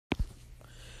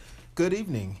Good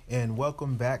evening, and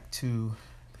welcome back to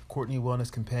Courtney Wellness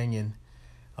Companion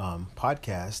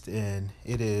podcast. And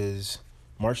it is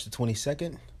March the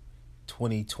 22nd,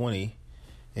 2020.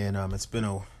 And it's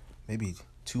been maybe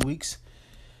 2 weeks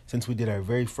since we did our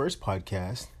very first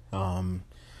podcast.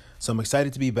 So I'm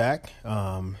excited to be back.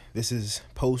 This is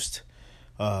post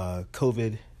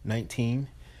COVID-19.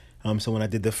 So when I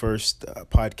did the first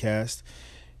podcast,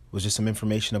 it was just some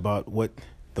information about what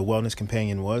the Wellness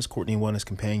Companion was, Courtney Wellness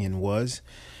Companion was,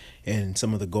 and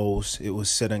some of the goals it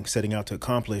was setting out to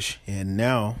accomplish. And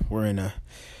now we're in a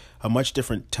much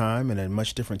different time and a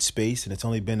much different space, and it's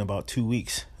only been about 2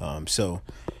 weeks. So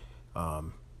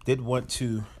did want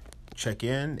to check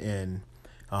in, and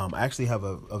I actually have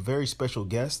a very special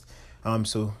guest.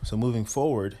 So moving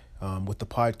forward with the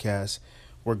podcast,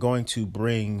 we're going to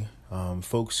bring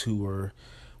folks who are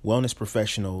wellness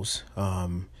professionals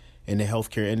in the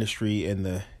healthcare industry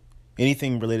and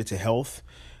anything related to health.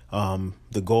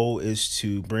 The goal is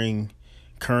to bring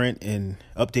current and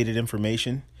updated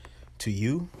information to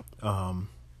you,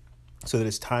 so that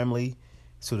it's timely,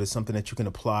 so that it's something that you can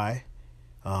apply,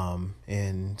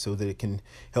 and so that it can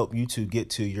help you to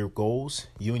get to your goals,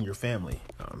 you and your family.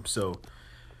 So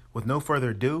with no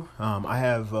further ado, I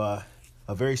have a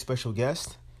very special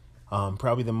guest,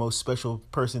 probably the most special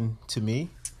person to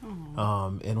me.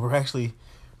 And we're actually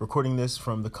recording this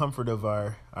from the comfort of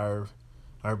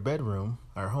our bedroom,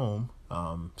 our home.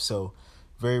 So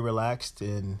very relaxed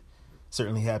and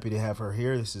certainly happy to have her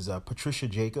here. This is Patricia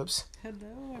Jacobs.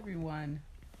 Hello, everyone.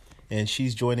 And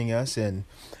she's joining us, and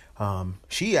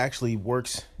she actually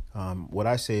works, what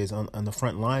I say is on the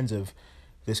front lines of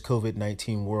this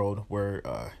COVID-19 world, where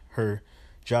her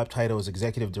job title is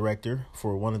executive director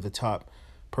for one of the top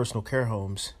personal care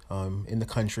homes in the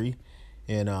country.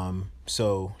 And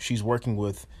so she's working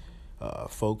with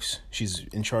folks. She's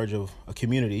in charge of a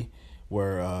community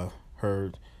where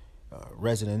her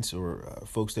residents or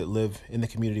folks that live in the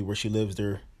community where she lives,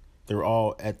 they're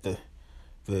all at the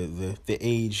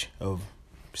age of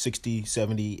 60,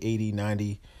 70, 80,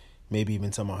 90, maybe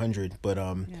even some 100. But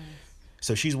yes.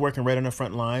 So she's working right on the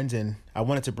front lines, and I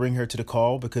wanted to bring her to the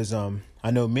call because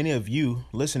I know many of you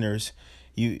listeners,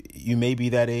 you may be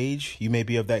that age, you may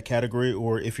be of that category,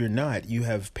 or if you're not, you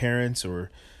have parents or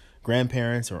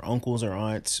grandparents or uncles or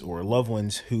aunts or loved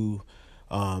ones who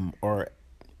are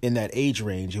in that age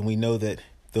range. And we know that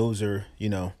those are,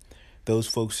 those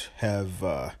folks have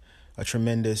a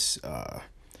tremendous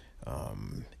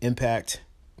impact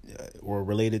or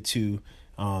related to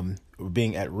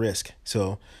being at risk.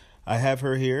 So I have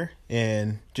her here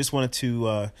and just wanted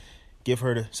to give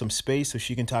her some space so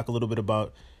she can talk a little bit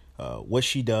about what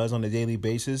she does on a daily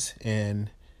basis, and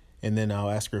then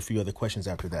I'll ask her a few other questions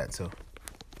after that. So,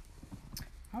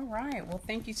 all right. Well,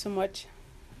 thank you so much,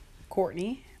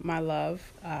 Courtney, my love,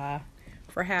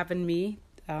 for having me.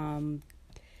 As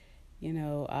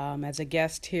a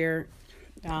guest here.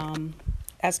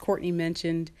 As Courtney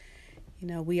mentioned,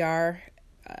 we are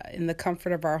in the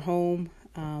comfort of our home.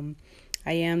 I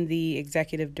am the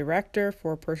executive director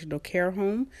for a personal care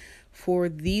home for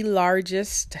the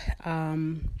largest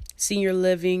senior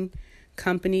living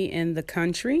company in the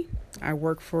country. I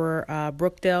work for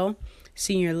Brookdale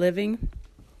Senior Living.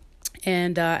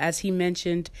 And as he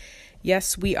mentioned,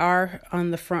 yes, we are on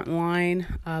the front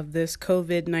line of this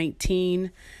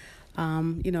COVID-19,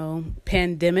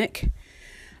 pandemic.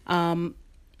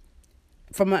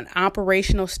 From an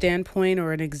operational standpoint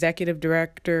or an executive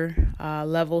director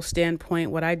level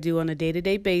standpoint, what I do on a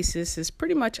day-to-day basis is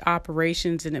pretty much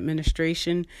operations and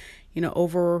administration,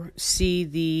 oversee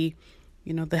the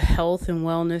health and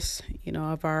wellness,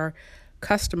 of our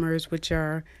customers, which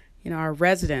are, our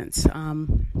residents.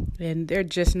 And they're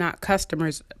just not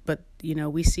customers, but,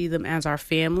 we see them as our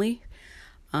family.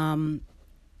 And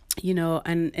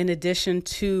in addition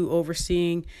to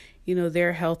overseeing,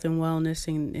 their health and wellness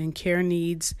and care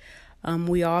needs,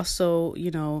 we also,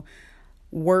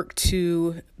 work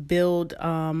to build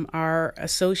our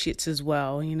associates as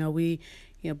well.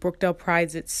 Brookdale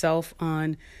prides itself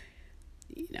on,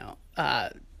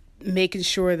 making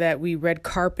sure that we red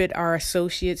carpet our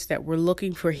associates, that we're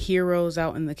looking for heroes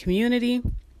out in the community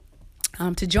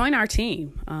to join our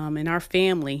team and our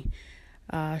family,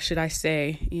 should I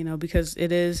say, because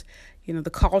it is, the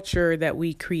culture that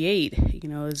we create,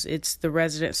 it's the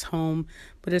residents' home,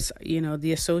 but it's,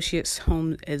 the associates'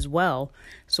 home as well.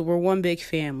 So we're one big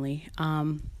family.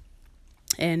 And,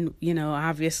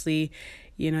 obviously,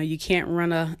 you can't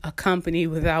run a company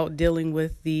without dealing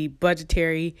with the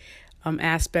budgetary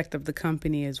aspect of the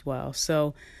company as well.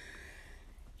 So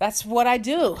that's what I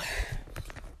do.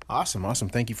 Awesome.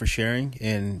 Thank you for sharing,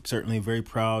 and certainly very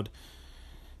proud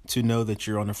to know that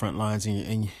you're on the front lines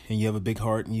and you have a big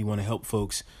heart and you want to help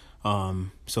folks.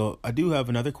 So I do have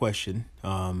another question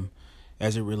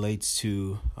as it relates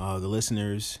to the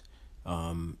listeners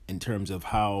in terms of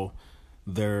how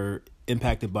they're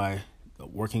impacted by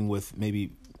working with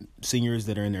maybe seniors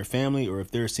that are in their family, or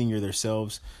if they're a senior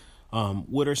themselves.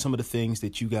 What are some of the things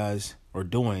that you guys are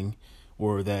doing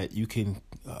or that you can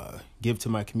give to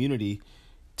my community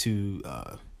to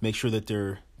make sure that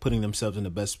they're putting themselves in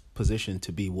the best position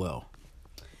to be well?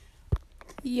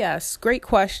 Yes, great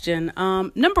question.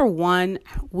 Number one,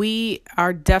 we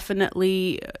are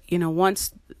definitely,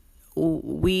 once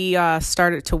we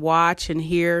started to watch and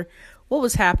hear what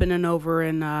was happening over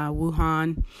in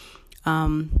Wuhan,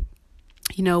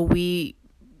 we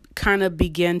kind of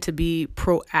begin to be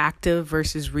proactive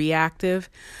versus reactive.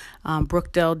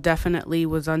 Brookdale definitely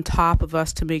was on top of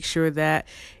us to make sure that,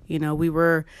 we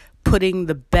were putting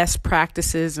the best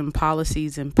practices and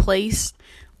policies in place.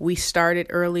 We started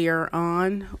earlier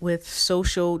on with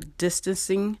social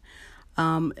distancing.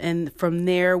 And from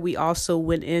there, we also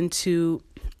went into,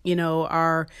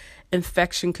 our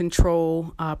infection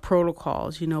control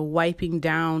protocols, wiping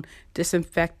down,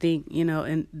 disinfecting,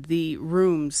 in the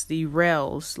rooms, the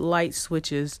rails, light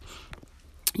switches.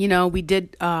 We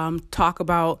did talk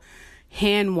about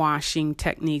hand washing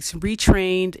techniques,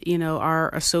 retrained, our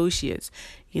associates,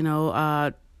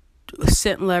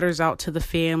 sent letters out to the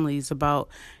families about,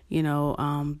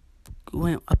 upon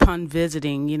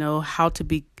visiting, how to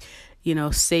be,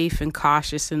 safe and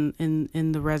cautious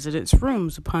in the residents'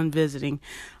 rooms upon visiting.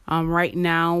 Right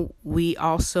now, we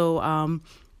also,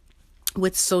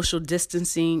 with social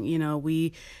distancing,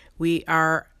 we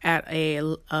are at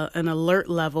an alert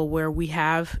level where we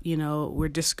have, we're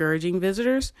discouraging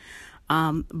visitors,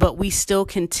 but we still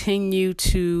continue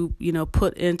to,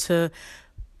 put into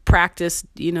practice,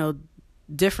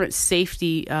 different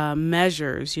safety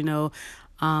measures,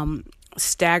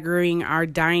 staggering our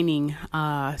dining,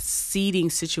 seating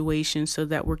situation so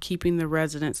that we're keeping the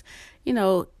residents,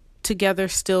 together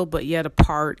still, but yet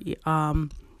apart.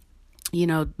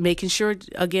 Making sure,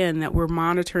 again, that we're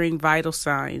monitoring vital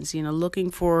signs,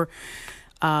 looking for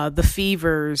the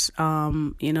fevers,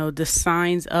 the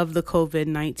signs of the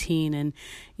COVID-19, and,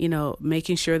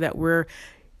 making sure that we're,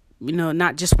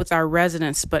 not just with our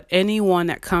residents, but anyone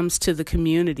that comes to the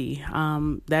community.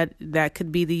 That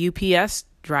could be the UPS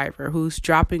driver who's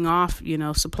dropping off,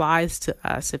 supplies to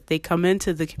us. If they come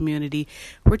into the community,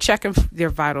 we're checking their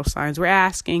vital signs. We're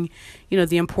asking,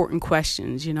 the important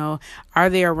questions, are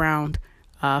they around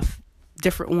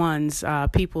different ones,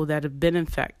 people that have been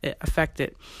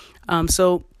affected.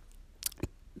 So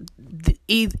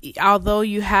although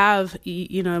you have,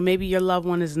 maybe your loved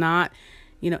one is not,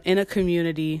 in a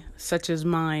community such as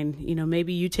mine,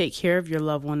 maybe you take care of your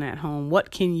loved one at home. What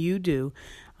can you do?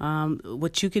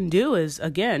 What you can do is,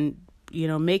 again,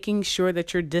 making sure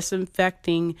that you're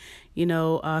disinfecting,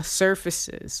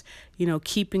 surfaces,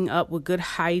 keeping up with good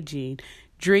hygiene,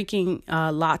 drinking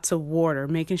lots of water,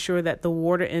 making sure that the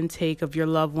water intake of your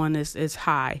loved one is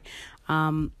high.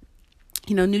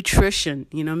 Nutrition,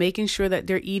 making sure that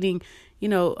they're eating,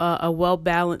 a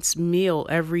well-balanced meal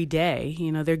every day.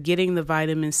 They're getting the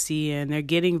vitamin C in, they're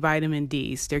getting vitamin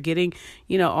D's, they're getting,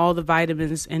 all the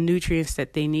vitamins and nutrients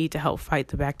that they need to help fight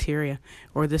the bacteria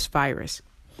or this virus.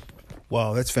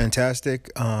 Wow, that's fantastic.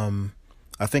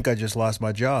 I think I just lost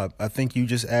my job. I think you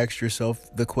just asked yourself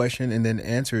the question and then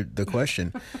answered the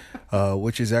question,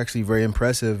 which is actually very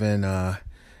impressive. And I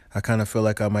kind of feel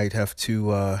like I might have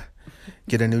to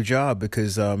get a new job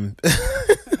because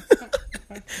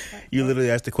you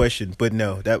literally asked the question. But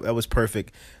no, that was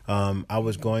perfect. I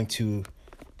was going to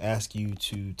ask you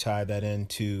to tie that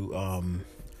into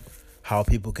how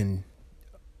people can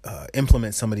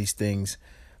implement some of these things,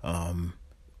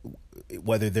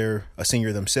 whether they're a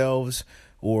senior themselves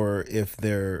or if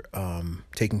they're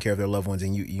taking care of their loved ones.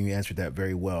 And you answered that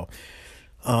very well.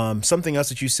 Something else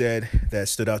that you said that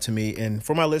stood out to me, and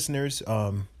for my listeners,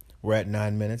 we're at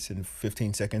 9 minutes and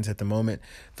 15 seconds at the moment.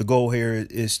 The goal here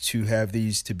is to have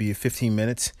these to be 15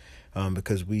 minutes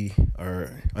because we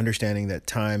are understanding that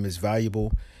time is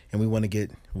valuable and we want to get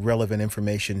relevant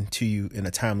information to you in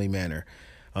a timely manner.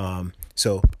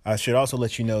 So I should also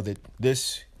let you know that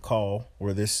this call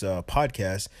or this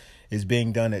podcast is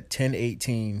being done at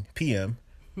 10:18 p.m.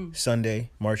 Sunday,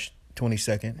 March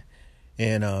 22nd.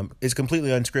 And it's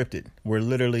completely unscripted. We're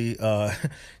literally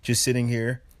just sitting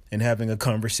here and having a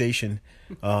conversation.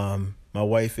 My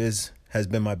wife has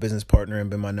been my business partner and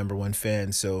been my number one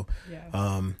fan. So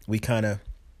we kind of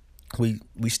we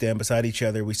stand beside each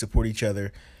other. We support each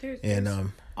other. There's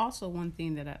also one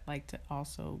thing that I'd like to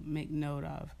also make note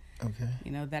of.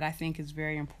 Okay. That I think is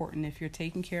very important if you're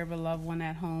taking care of a loved one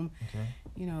at home. Okay.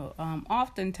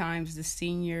 Oftentimes the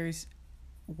seniors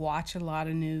watch a lot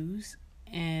of news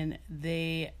and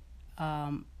they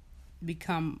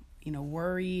become,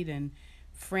 worried and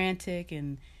frantic,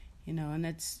 and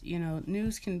that's,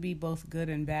 news can be both good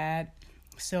and bad.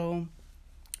 So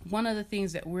one of the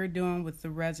things that we're doing with the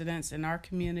residents in our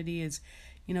community is,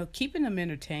 keeping them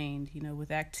entertained, with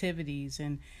activities,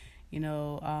 and,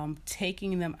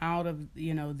 taking them out of,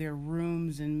 their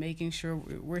rooms, and making sure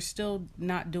we're still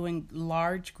not doing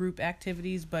large group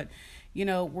activities, but,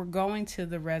 we're going to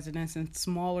the residents in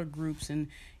smaller groups and,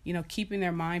 keeping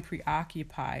their mind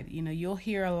preoccupied. You'll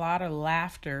hear a lot of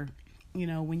laughter,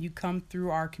 when you come through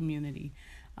our community.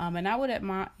 And I would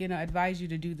advise you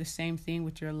to do the same thing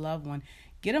with your loved one.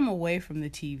 Get them away from the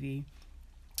TV.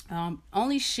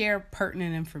 Only share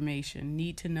pertinent information,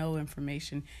 need to know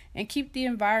information, and keep the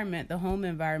home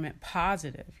environment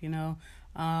positive,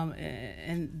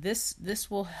 and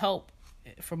this will help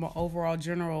from an overall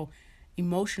general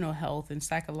emotional health and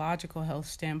psychological health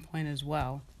standpoint as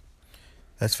well.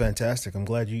 That's fantastic. I'm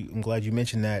glad you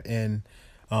mentioned that. And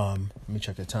let me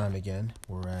check the time again.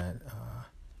 We're at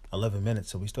 11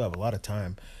 minutes, so we still have a lot of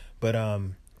time. But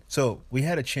so we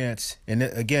had a chance, and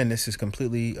again, this is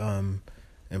completely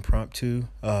impromptu.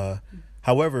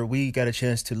 However, we got a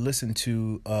chance to listen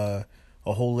to a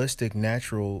holistic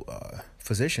natural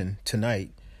physician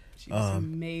tonight. She was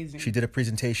amazing. She did a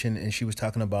presentation, and she was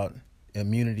talking about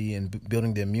immunity and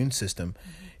building the immune system.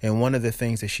 And one of the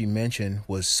things that she mentioned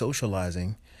was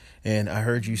socializing. And I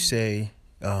heard you say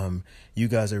you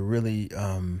guys are really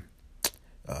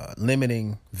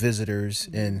limiting visitors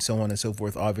and so on and so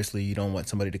forth. Obviously, you don't want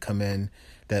somebody to come in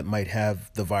that might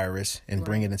have the virus and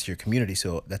bring it into your community.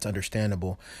 So that's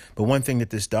understandable. But one thing that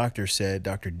this doctor said,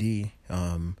 Dr. D,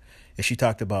 is she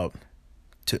talked about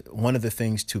one of the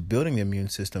things to building the immune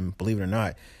system, believe it or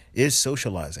not, is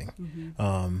socializing.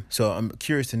 So I'm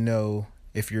curious to know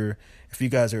if you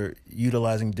guys are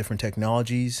utilizing different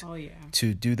technologies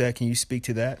to do that. Can you speak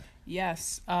to that?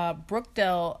 Yes.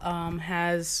 Brookdale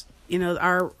has,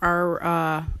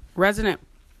 our resident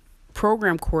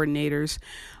program coordinators,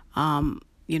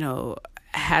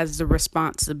 has the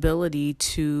responsibility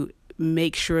to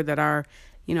make sure that our,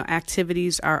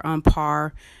 activities are on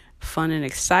par, fun and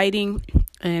exciting,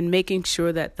 and making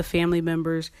sure that the family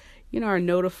members, are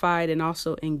notified and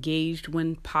also engaged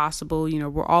when possible.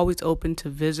 We're always open to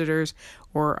visitors,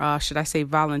 or should I say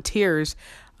volunteers.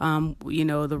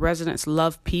 The residents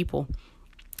love people.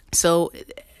 So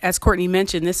as Courtney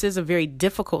mentioned, this is a very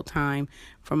difficult time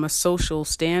from a social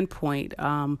standpoint,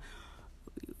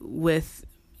 with,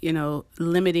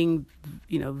 limiting,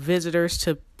 visitors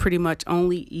to pretty much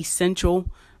only essential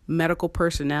medical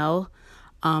personnel.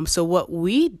 So what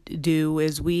we do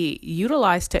is we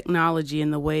utilize technology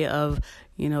in the way of,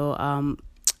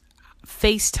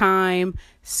 FaceTime,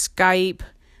 Skype,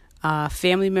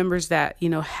 family members that,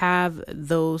 have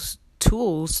those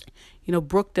tools.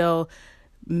 Brookdale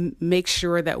makes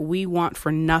sure that we want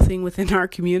for nothing within our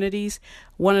communities.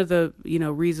 One of the,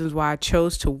 reasons why I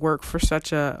chose to work for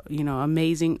such a,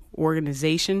 amazing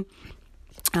organization.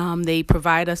 They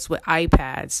provide us with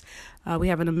iPads. We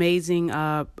have an amazing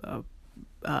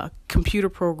computer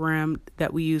program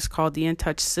that we use called the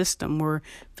InTouch system, where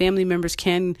family members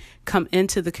can come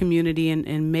into the community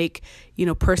and make,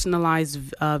 personalized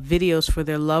videos for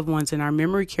their loved ones in our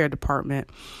memory care department.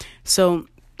 So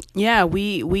yeah,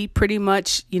 we pretty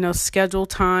much, schedule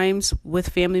times with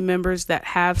family members that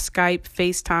have Skype,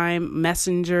 FaceTime,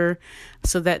 Messenger,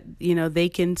 so that, they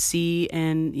can see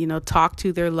and, talk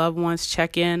to their loved ones,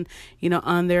 check in,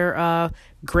 on their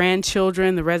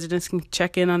grandchildren. The residents can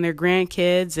check in on their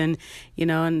grandkids, and,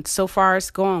 and so far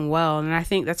it's going well. And I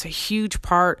think that's a huge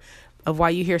part of why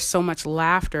you hear so much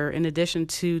laughter in addition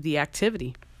to the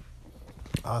activity.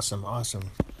 Awesome.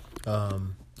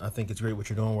 I think it's great what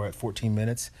you're doing. We're at 14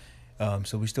 minutes,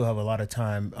 so we still have a lot of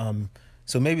time.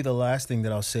 So maybe the last thing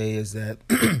that I'll say is that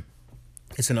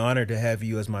it's an honor to have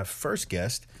you as my first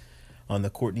guest on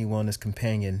the Courtney Wellness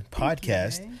Companion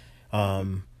podcast.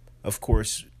 Of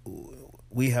course,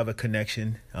 we have a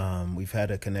connection. We've had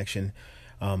a connection,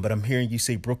 but I'm hearing you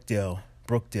say Brookdale,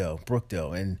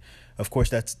 and of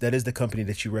course that is the company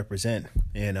that you represent,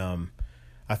 and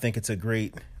I think it's a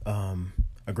great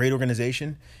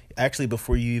organization. Actually,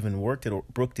 before you even worked at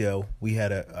Brookdale, we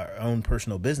had our own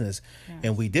personal business,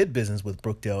 and we did business with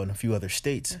Brookdale and a few other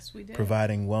states, yes, we did,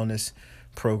 providing wellness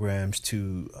programs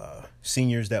to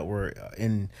seniors that were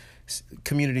in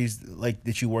communities like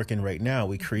that you work in right now.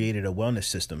 We created a wellness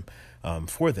system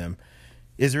for them.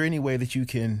 Is there any way that you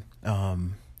can,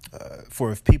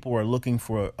 for if people are looking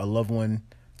for a loved one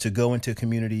to go into a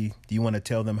community, do you want to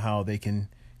tell them how they can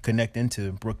connect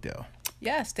into Brookdale?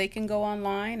 Yes, they can go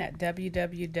online at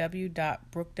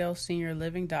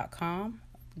www.brookdaleseniorliving.com.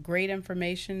 Great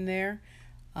information there.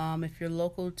 If you're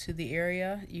local to the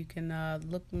area, you can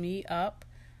look me up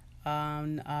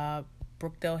on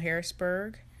Brookdale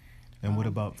Harrisburg. And what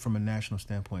about from a national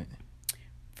standpoint?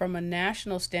 From a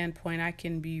national standpoint, I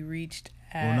can be reached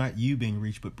at... Well, not you being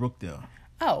reached, but Brookdale.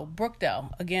 Oh,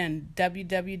 Brookdale. Again,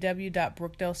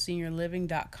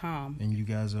 www.brookdaleseniorliving.com. And you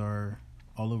guys are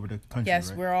all over the country, yes,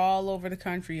 right? We're all over the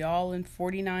country, all in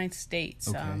 49 states.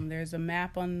 Okay. There's a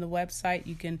map on the website.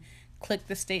 You can click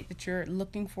the state that you're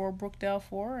looking for Brookdale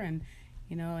for, and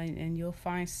and you'll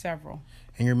find several.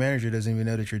 And your manager doesn't even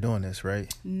know that you're doing this,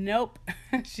 right? Nope.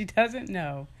 She doesn't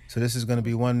know. So this is going to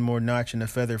be one more notch in the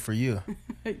feather for you.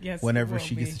 Yes, whenever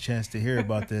she gets a chance to hear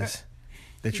about this,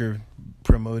 that you're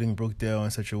promoting Brookdale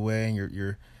in such a way, and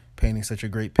you're painting such a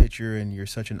great picture, and you're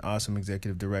such an awesome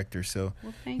executive director. So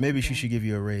maybe she should give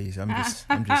you a raise. I'm just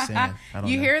saying. I don't know.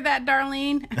 Hear that,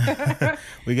 Darlene?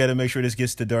 We got to make sure this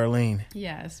gets to Darlene.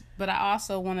 Yes, but I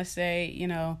also want to say,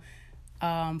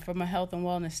 from a health and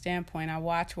wellness standpoint, I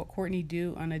watch what Courtney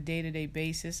do on a day-to-day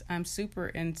basis. I'm super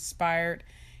inspired,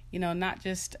 not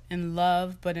just in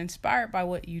love, but inspired by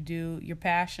what you do, your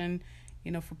passion,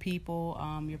 for people,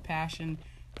 your passion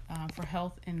for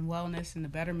health and wellness and the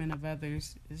betterment of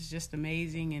others is just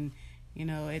amazing. And,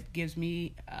 it gives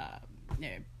me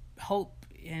hope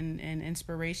and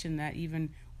inspiration that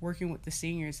even working with the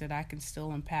seniors, that I can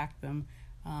still impact them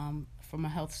from a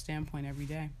health standpoint every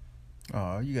day.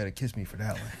 Oh, you got to kiss me for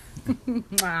that one.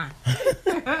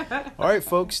 All right,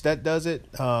 folks, that does it.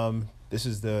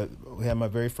 We have my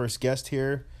very first guest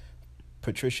here,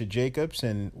 Patricia Jacobs,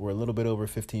 and we're a little bit over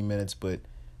 15 minutes, but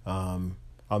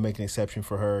I'll make an exception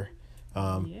for her.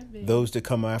 Those that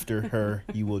come after her,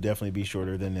 you will definitely be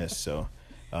shorter than this. So,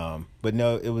 but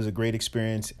no, it was a great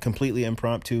experience, completely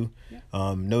impromptu.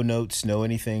 No notes, no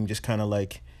anything, just kind of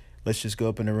like, let's just go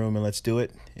up in the room and let's do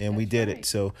it. And we did it.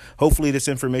 So hopefully this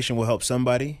information will help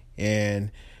somebody.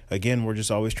 And again, we're just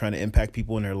always trying to impact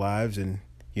people in their lives. And,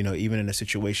 even in a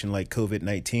situation like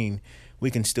COVID-19,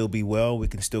 we can still be well, we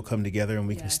can still come together, and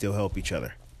we can still help each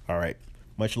other. All right.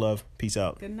 Much love. Peace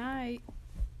out. Good night.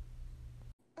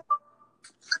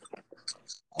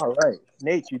 All right.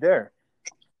 Nate, you there?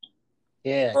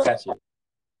 Yeah, I got you.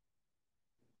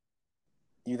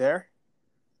 You there?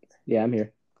 Yeah, I'm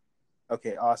here.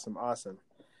 Okay, awesome.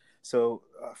 So,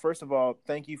 first of all,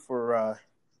 thank you for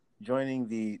joining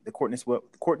the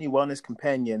Courtney Wellness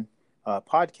Companion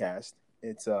podcast.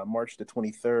 It's March the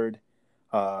 23rd,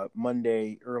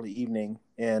 Monday, early evening,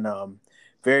 and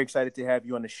very excited to have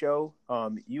you on the show.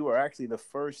 You are actually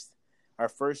our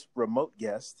first remote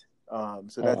guest.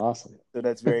 So that's awesome. So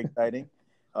that's very exciting.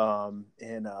 So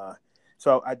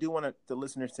I do want the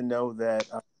listeners to know that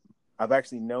I've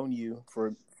actually known you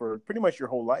for pretty much your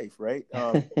whole life, right?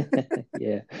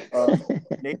 Yeah.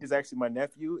 Nate is actually my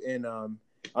nephew, and I'm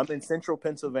in central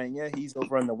Pennsylvania. He's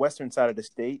over on the western side of the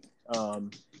state,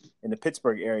 in the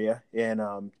Pittsburgh area,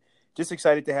 and just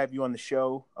excited to have you on the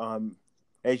show.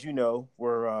 As you know,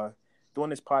 we're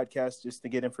doing this podcast just to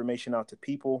get information out to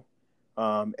people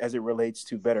as it relates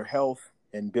to better health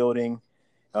and building,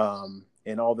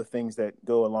 and all the things that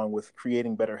go along with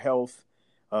creating better health,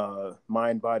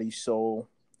 mind, body, soul,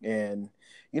 and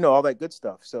all that good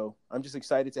stuff. So I'm just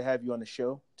excited to have you on the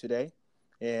show today,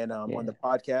 and on the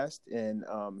podcast. And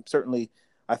certainly,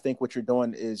 I think what you're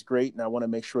doing is great, and I want to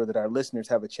make sure that our listeners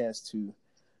have a chance to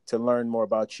learn more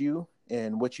about you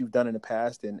and what you've done in the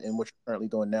past and what you're currently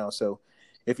doing now. So,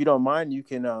 if you don't mind, you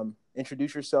can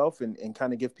introduce yourself and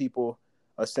kind of give people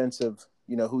a sense of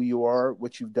who you are,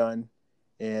 what you've done,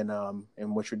 and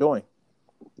what you're doing.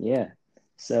 Yeah.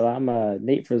 So I'm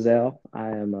Nate Frizzell. I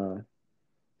am a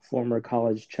former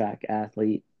college track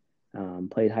athlete,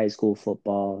 played high school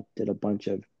football, did a bunch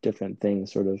of different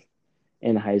things sort of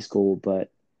in high school,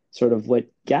 but sort of what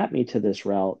got me to this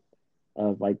route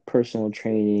of like personal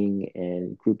training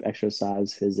and group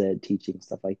exercise, phys ed, teaching,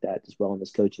 stuff like that, just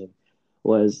wellness coaching,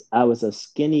 was I was a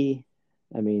skinny,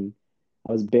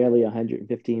 I was barely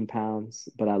 115 pounds,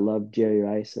 but I loved Jerry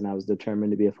Rice and I was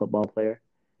determined to be a football player.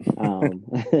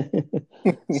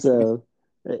 So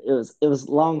it was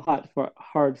long,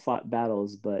 hard fought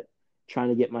battles, but trying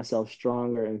to get myself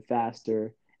stronger and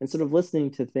faster and sort of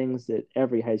listening to things that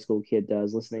every high school kid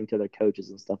does, listening to their coaches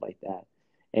and stuff like that,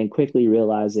 and quickly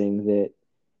realizing that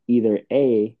either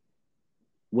A,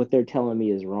 what they're telling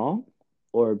me is wrong,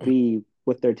 or B,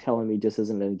 what they're telling me just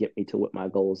isn't going to get me to what my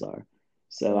goals are.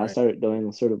 So I started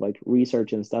doing sort of like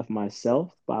research and stuff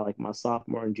myself by like my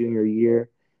sophomore and junior year.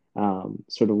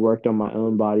 Sort of worked on my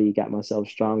own body, got myself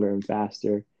stronger and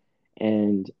faster.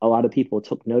 And a lot of people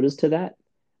took notice to that.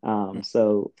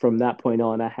 So from that point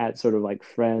on, I had sort of like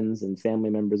friends and family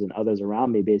members and others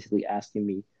around me basically asking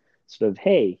me, sort of,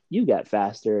 hey, you got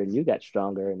faster and you got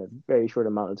stronger in a very short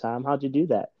amount of time. How'd you do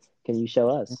that? Can you show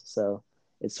us? So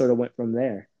it sort of went from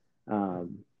there.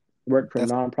 Um, Worked for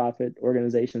That's nonprofit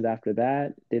organizations after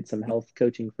that, did some health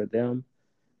coaching for them.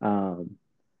 Um,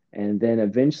 and then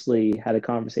eventually had a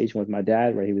conversation with my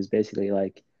dad where he was basically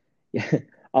like, yeah,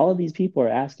 all of these people are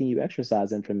asking you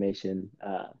exercise information.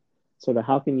 Sort of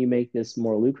how can you make this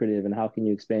more lucrative and how can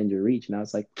you expand your reach? And I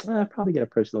was like, I'll probably get a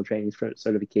personal training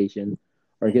certification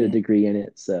or get a mm-hmm. degree in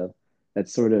it. So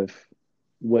that's sort of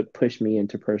what pushed me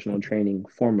into personal training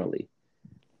formally.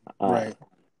 Uh, Right.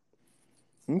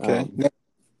 Okay. um,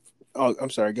 Oh, I'm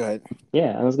sorry. Go ahead.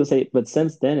 yeah, I was gonna say, but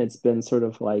since then it's been sort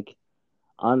of like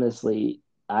honestly,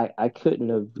 I couldn't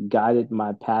have guided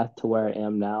my path to where I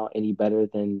am now any better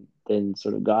than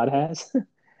sort of God has.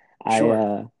 I Sure.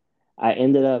 uh I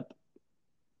ended up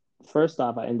first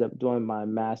off, I ended up doing my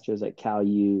master's at Cal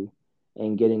U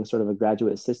and getting sort of a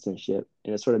graduate assistantship,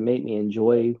 and it sort of made me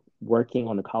enjoy working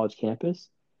on the college campus.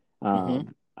 Mm-hmm.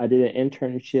 I did an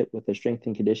internship with the strength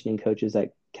and conditioning coaches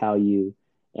at Cal U,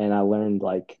 and I learned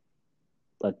like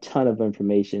a ton of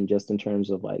information just in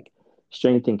terms of like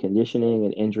strength and conditioning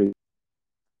and injury.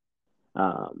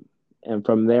 Um, and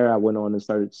from there, I went on and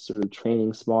started sort of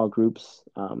training small groups,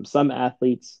 some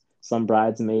athletes, some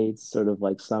bridesmaids, sort of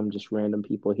like some just random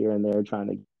people here and there trying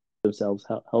to get themselves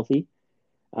healthy.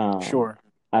 Um, Sure.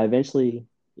 I eventually,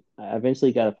 I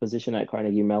eventually got a position at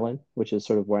Carnegie Mellon, which is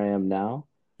sort of where I am now.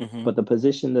 Mm-hmm. But the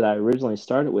position that I originally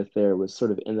started with there was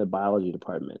sort of in the biology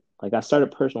department. Like I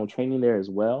started personal training there as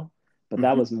well, but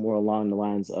that Mm-hmm. was more along the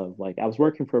lines of like I was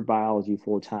working for biology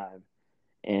full time.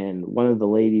 And one of the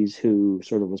ladies who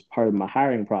sort of was part of my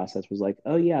hiring process was like,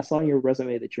 "Oh yeah, I saw on your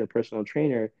resume that you're a personal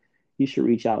trainer. You should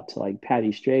reach out to like Patty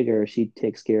Strager. She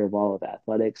takes care of all of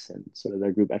athletics and sort of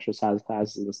their group exercise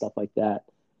classes and stuff like that.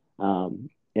 And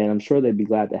I'm sure they'd be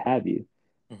glad to have you."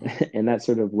 Mm-hmm. And that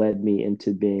sort of led me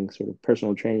into being sort of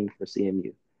personal training for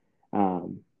CMU.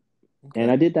 Um, and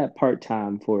Okay. I did that part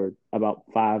time for about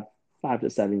 5 to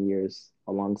 7 years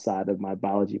alongside of my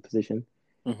biology position.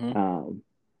 Mm-hmm. Um,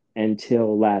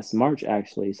 until last March,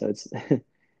 actually. So it's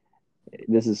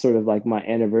this is sort of like my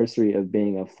anniversary of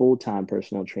being a full time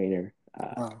personal trainer.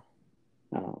 Wow.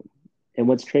 Um, and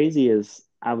what's crazy is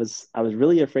I was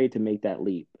really afraid to make that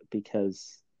leap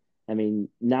because I mean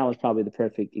now is probably the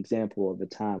perfect example of a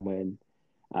time when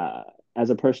uh, as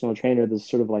a personal trainer there's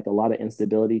sort of like a lot of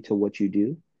instability to what you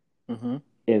do. Mm-hmm.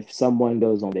 If someone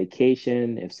goes on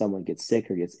vacation, if someone gets sick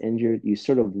or gets injured, you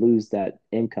sort of lose that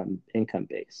income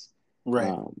base. Right.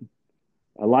 Um,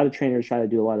 a lot of trainers try to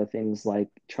do a lot of things like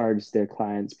charge their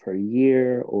clients per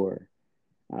year or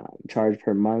charge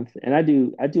per month, and I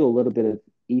do a little bit of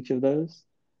each of those.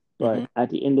 Mm-hmm. But at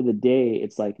the end of the day,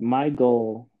 it's like my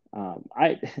goal.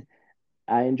 I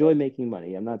I enjoy making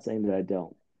money. I'm not saying that I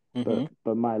don't, Mm-hmm.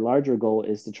 but my larger goal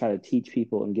is to try to teach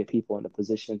people and get people in a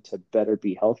position to better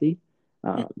be healthy.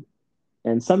 Um,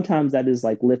 and sometimes that is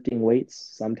like lifting weights.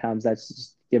 Sometimes that's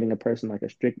just giving a person like a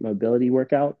strict mobility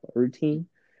workout routine.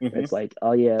 Mm-hmm. It's like,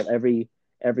 oh yeah, every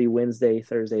Wednesday,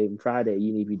 Thursday, and Friday,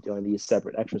 you need to be doing these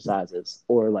separate exercises,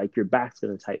 or like your back's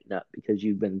going to tighten up because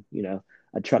you've been,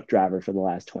 a truck driver for the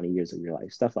last 20 years of your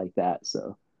life, stuff like that.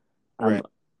 So I'm Right.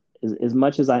 as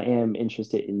much as I am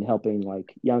interested in helping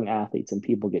like young athletes and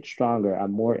people get stronger,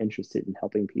 I'm more interested in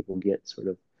helping people get sort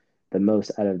of the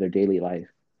most out of their daily life.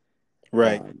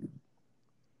 Right. Um,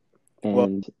 Well,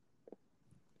 and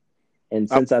and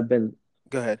I, since I've been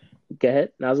go ahead. go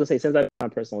ahead. And I was gonna say since I've been a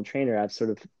personal trainer, I've sort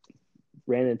of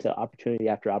ran into opportunity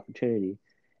after opportunity,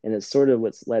 and it's sort of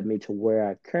what's led me to where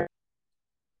I currently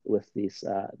with this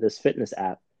fitness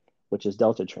app, which is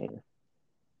Delta Trainer.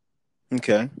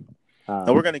 Okay. Now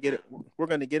Um, we're gonna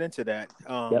get into that.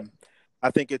 yep.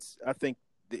 I think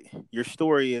your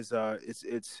story is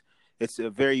it's a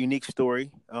very unique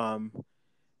story.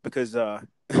 Because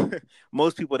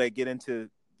most people that get into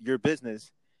your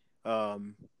business,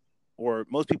 um, or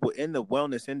most people in the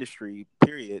wellness industry,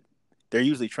 period, they're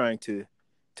usually trying to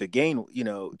gain,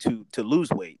 to lose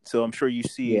weight. So I'm sure you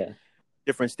see Yeah.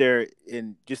 difference there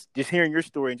in just hearing your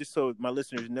story, and just so my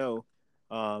listeners know,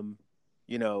 um,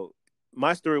 you know,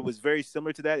 my story was very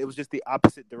similar to that. It was just the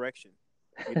opposite direction.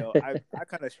 I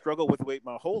kind of struggled with weight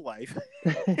my whole life,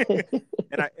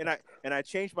 and I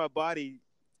changed my body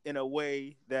in a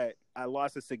way that I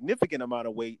lost a significant amount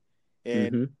of weight,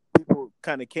 and hmm people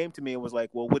kind of came to me and was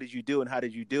like, "Well, what did you do, and how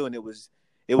did you do?" And it was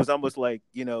almost like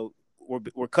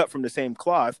we're cut from the same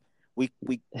cloth.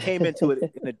 we came into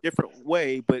it in a different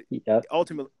way, but Yep.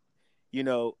 ultimately,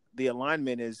 the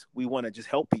alignment is we want to just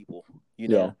help people,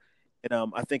 Yeah. and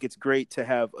I think it's great to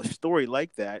have a story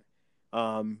like that,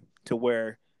 to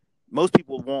where most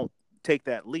people won't take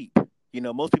that leap.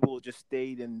 Most people just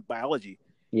stayed in biology,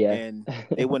 Yeah. and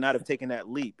they would not have taken that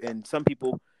leap. And some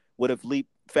people would have leaped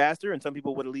faster, and some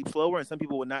people would have leaped slower, and some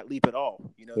people would not leap at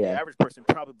all. The Yeah. average person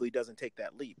probably doesn't take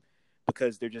that leap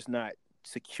because they're just not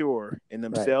secure in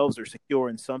Right. themselves or secure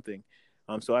in something.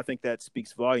 So I think that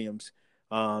speaks volumes.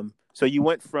 So you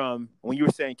went from, when you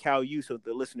were saying Cal U, so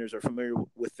the listeners are familiar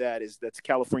with that, that's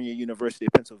California University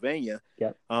of Pennsylvania.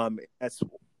 Yep. That's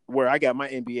where I got my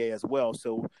MBA as well.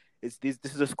 So this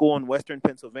is a school in Western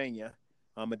Pennsylvania,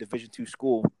 a Division II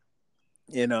school.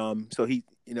 And so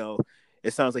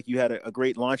it sounds like you had a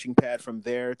great launching pad from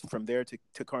there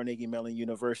to Carnegie Mellon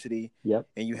University. Yep.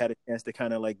 And you had a chance to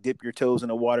kind of like dip your toes in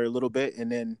the water a little bit.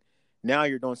 And then now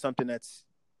you're doing something that's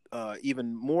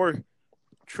even more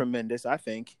tremendous, I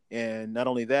think. And not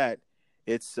only that,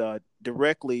 it's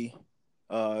directly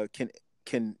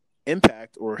can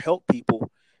impact or help people,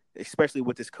 especially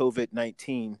with this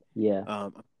COVID-19. Yeah.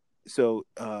 So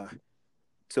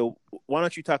why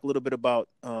don't you talk a little bit about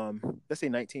let's say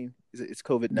 19? It's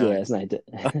COVID-9? Yeah, it's 19.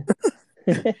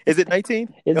 Is it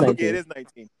 19? It's Okay, 19. it is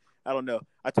 19. I don't know.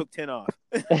 I took 10 off.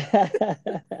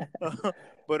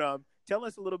 But tell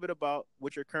us a little bit about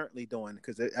what you're currently doing,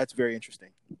 because that's very interesting.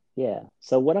 Yeah.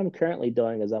 So what I'm currently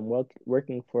doing is I'm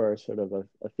working for sort of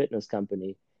a fitness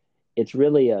company. It's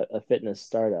really a fitness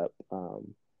startup.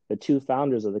 The two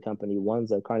founders of the company,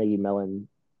 one's a Carnegie Mellon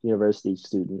University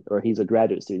student, or he's a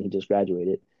graduate student. He just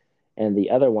graduated. And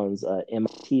the other one's a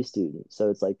MIT student. So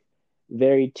it's like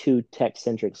very two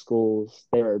tech-centric schools.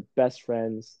 They were best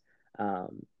friends.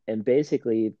 And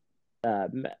basically,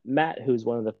 Matt, who's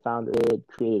one of the founders, had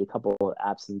created a couple of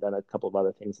apps and done a couple of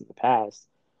other things in the past.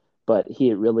 But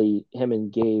him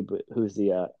and Gabe, who's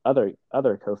the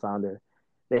other co-founder,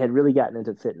 they had really gotten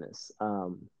into fitness.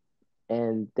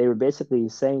 And they were basically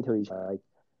saying to each other, like,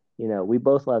 we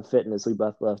both love fitness, we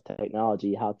both love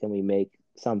technology. How can we make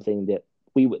something that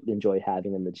we would enjoy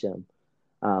having in the gym?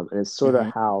 And it's sort of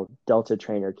how Delta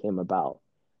Trainer came about.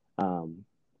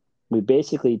 We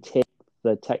basically take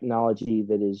the technology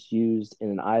that is used in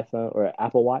an iPhone or an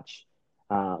Apple Watch.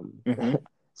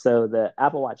 So the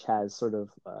Apple Watch has sort of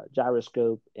a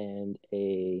gyroscope and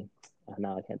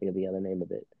now I can't think of the other name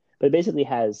of it, but it basically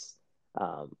has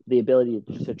the ability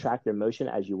to track your motion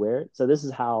as you wear it. So this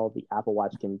is how the Apple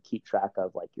Watch can keep track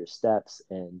of like your steps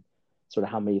and sort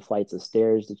of how many flights of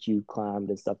stairs that you climbed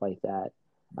and stuff like that.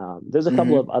 There's a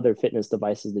couple of other fitness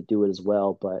devices that do it as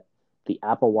well, but the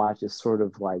Apple Watch is sort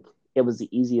of like, it was the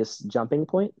easiest jumping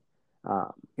point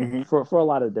for a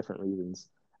lot of different reasons.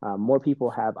 More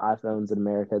people have iPhones in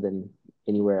America than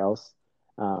anywhere else.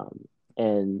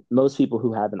 And most people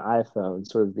who have an iPhone,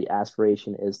 sort of the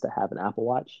aspiration is to have an Apple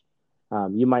Watch.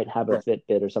 You might have a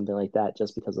Fitbit or something like that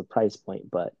just because of price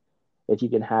point, but if you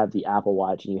can have the Apple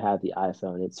Watch and you have the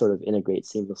iPhone, it sort of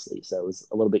integrates seamlessly. So it's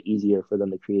a little bit easier for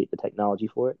them to create the technology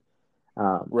for it.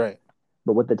 Right.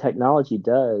 But what the technology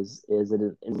does is it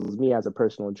enables me as a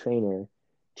personal trainer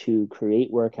to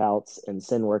create workouts and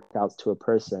send workouts to a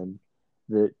person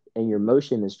and your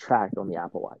motion is tracked on the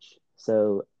Apple Watch.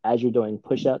 So as you're doing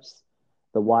push-ups,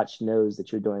 the watch knows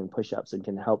that you're doing push-ups and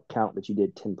can help count that you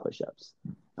did 10 push-ups.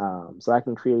 So I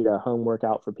can create a home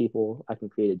workout for people. I can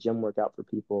create a gym workout for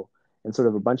people, and sort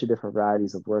of a bunch of different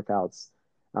varieties of workouts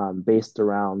based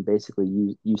around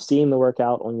basically you seeing the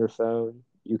workout on your phone.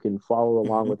 You can follow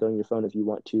along with it on your phone if you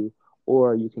want to,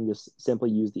 or you can just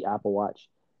simply use the Apple Watch,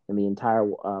 and the entire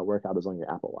workout is on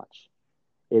your Apple Watch.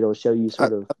 It'll show you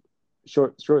sort of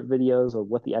short videos of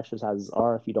what the exercises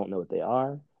are if you don't know what they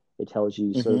are. It tells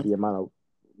you sort of the amount of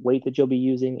weight that you'll be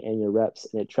using and your reps,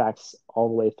 and it tracks all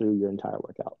the way through your entire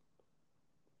workout.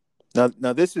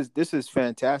 Now this is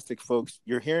fantastic, folks.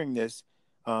 You're hearing this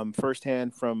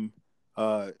firsthand from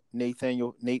Nate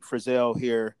Frizzell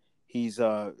here. He's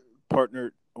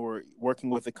partnered or working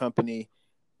with a company.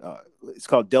 It's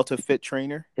called Delta Fit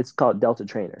Trainer. It's called Delta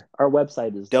Trainer. Our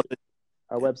website is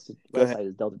website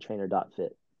is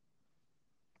deltatrainer.fit.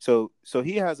 So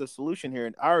he has a solution here,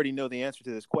 and I already know the answer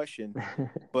to this question.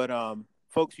 But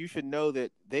folks, you should know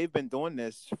that they've been doing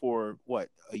this for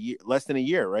a year, less than a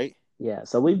year, right? Yeah.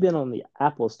 So we've been on the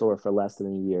Apple Store for less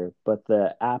than a year, but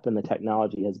the app and the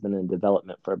technology has been in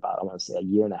development for about, I want to say, a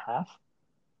year and a half.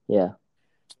 Yeah.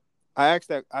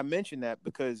 I mentioned that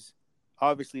because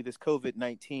obviously this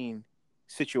COVID-19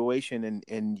 situation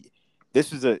and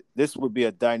this would be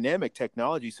a dynamic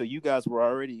technology. So you guys were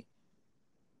already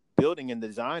building and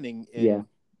designing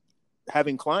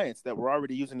having clients that were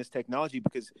already using this technology,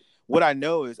 because what I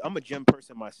know is I'm a gym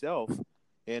person myself,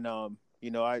 and I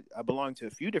belong to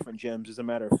a few different gyms, as a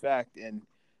matter of fact, and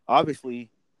obviously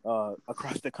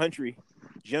across the country,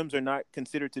 gyms are not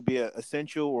considered to be a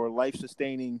essential or life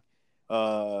sustaining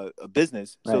a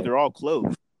business, so Right. they're all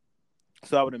closed.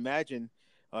 So I would imagine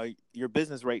your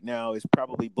business right now is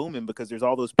probably booming because there's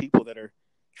all those people that are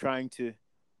trying to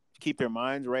keep their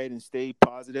minds right and stay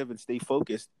positive and stay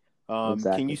focused. Can you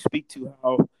Exactly. speak to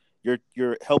how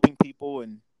you're helping people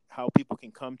and how people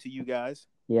can come to you guys,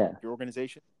 Yeah. your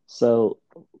organization? So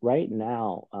right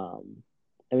now,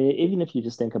 I mean, even if you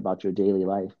just think about your daily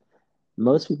life,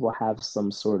 most people have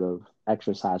some sort of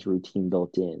exercise routine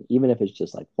built in, even if it's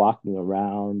just like walking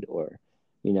around or,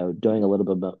 doing a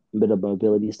little bit of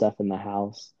mobility stuff in the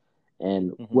house.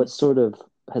 And Mm-hmm. what sort of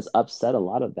has upset a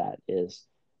lot of that is,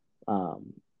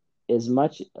 um, as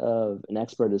much of an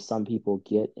expert as some people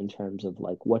get in terms of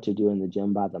like what to do in the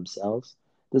gym by themselves,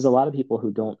 there's a lot of people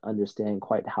who don't understand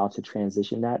quite how to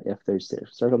transition that if their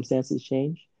circumstances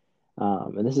change.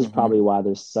 And this is Mm-hmm. probably why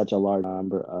there's such a large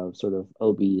number of sort of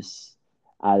obese,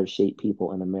 out of shape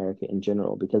people in America in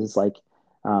general, because it's like,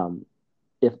 um,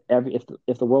 if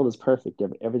the world is perfect,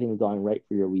 if everything's going right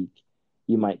for your week,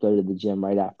 you might go to the gym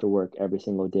right after work every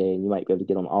single day, and you might be able to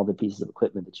get on all the pieces of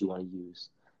equipment that you want to use.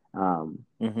 Um,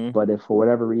 Mm-hmm. but if for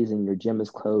whatever reason your gym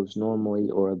is closed normally,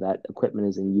 or that equipment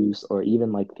is in use, or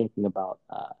even like thinking about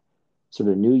sort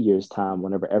of New Year's time,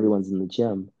 whenever everyone's in the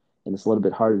gym and it's a little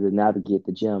bit harder to navigate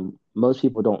the gym, most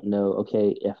people don't know,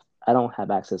 okay, if I don't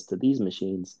have access to these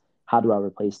machines, how do I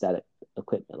replace that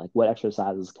equipment? Like, what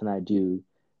exercises can I do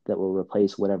that will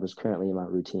replace whatever's currently in my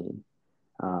routine?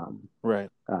 Um, Right.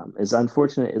 as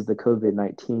unfortunate as the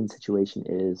COVID-19 situation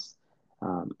is,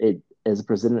 it has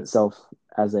presented itself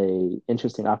as a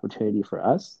interesting opportunity for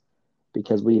us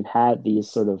because we've had these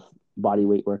sort of body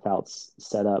weight workouts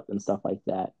set up and stuff like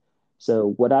that.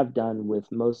 So what I've done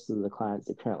with most of the clients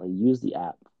that currently use the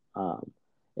app,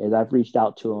 is I've reached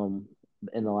out to them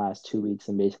in the last 2 weeks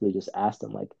and basically just asked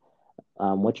them like,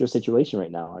 what's your situation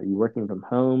right now? Are you working from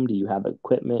home? Do you have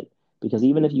equipment? Because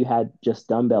even if you had just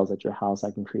dumbbells at your house,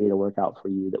 I can create a workout for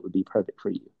you that would be perfect for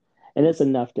you. And it's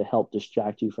enough to help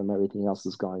distract you from everything else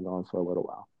that's going on for a little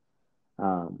while.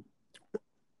 Um,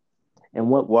 and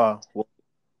Wow. Well,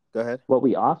 go ahead. what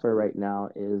we offer right now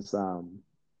is,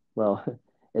 well,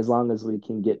 as long as we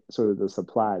can get sort of the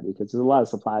supply, because there's a lot of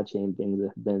supply chain things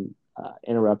that have been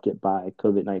interrupted by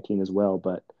COVID-19 as well.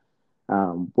 But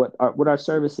what our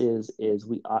service is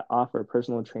we offer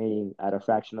personal training at a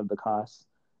fraction of the cost.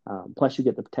 Plus, you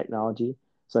get the technology.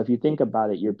 So if you think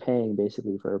about it, you're paying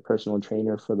basically for a personal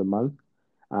trainer for the month,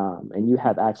 and you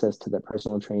have access to the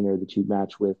personal trainer that you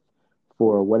match with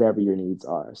for whatever your needs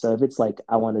are. So if it's like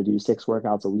I want to do 6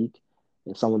 workouts a week,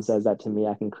 if someone says that to me,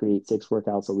 I can create 6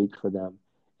 workouts a week for them.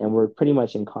 And we're pretty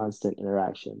much in constant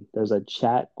interaction. There's a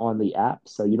chat on the app,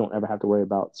 so you don't ever have to worry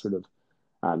about sort of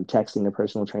texting a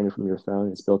personal trainer from your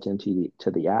phone. It's built into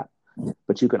the app.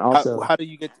 But you can also, How do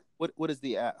you get what is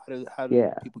the app? How do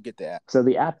yeah. people get the app? So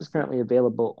the app is currently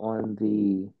available on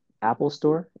the Apple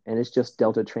Store, and it's just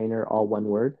Delta Trainer, all one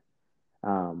word.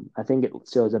 I think it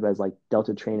shows up as like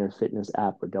Delta Trainer Fitness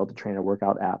app or Delta Trainer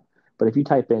Workout app. But if you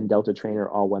type in Delta Trainer,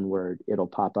 all one word, it'll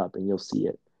pop up and you'll see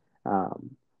it.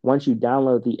 Once you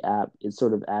download the app, it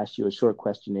sort of asks you a short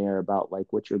questionnaire about like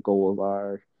what your goals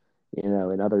are,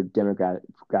 and other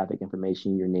demographic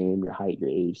information, your name, your height, your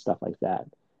age, stuff like that.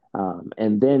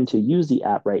 And then to use the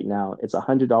app right now, it's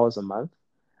 $100 a month.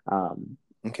 Um,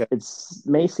 Okay. it's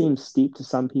may seem steep to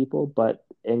some people, but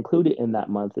included in that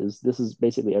month is this is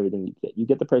basically everything you get. You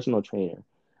get the personal trainer,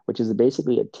 which is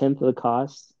basically a tenth of the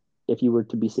cost if you were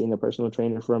to be seeing a personal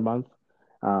trainer for a month.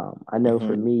 I know Mm-hmm.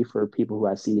 for me, for people who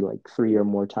I see like 3 or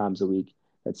more times a week,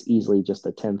 that's easily just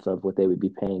a tenth of what they would be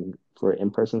paying for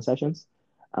in-person sessions.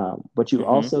 But you Mm-hmm.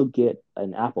 also get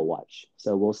an Apple Watch.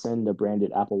 So we'll send a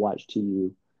branded Apple Watch to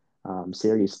you,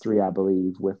 Series 3, I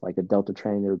believe, with like a Delta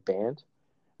Trainer band.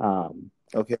 Um,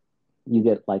 Okay. you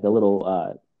get like a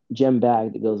little gym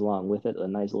bag that goes along with it, a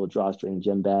nice little drawstring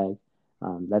gym bag.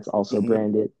 That's also Mm-hmm.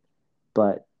 branded.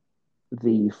 But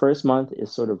the first month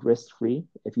is sort of risk free.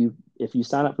 If you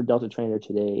sign up for Delta Trainer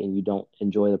today and you don't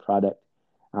enjoy the product,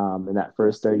 in that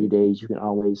first 30 days, you can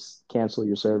always cancel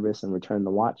your service and return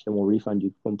the watch, and we'll refund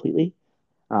you completely.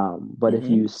 But if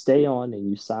Mm-hmm. you stay on and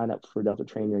you sign up for Delta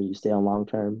Trainer and you stay on long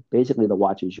term, basically the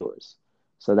watch is yours.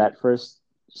 So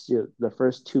the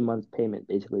first 2 months payment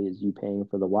basically is you paying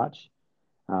for the watch,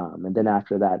 and then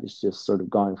after that, it's just sort of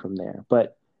going from there.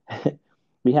 But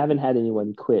we haven't had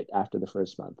anyone quit after the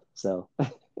first month. So,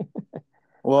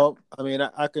 Well, I mean,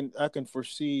 I can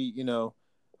foresee,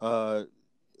 uh,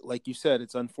 like you said,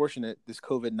 it's unfortunate, this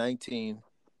COVID-19,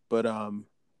 but I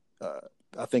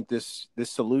think this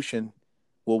solution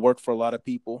will work for a lot of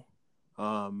people.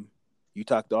 Um, you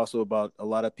talked also about a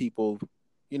lot of people,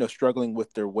 struggling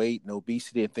with their weight and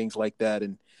obesity and things like that,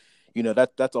 and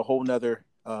that's a whole nother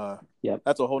Yep.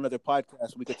 that's a whole nother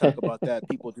podcast. We could talk about that.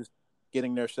 People just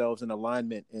getting themselves in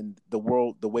alignment in the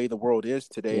way the world is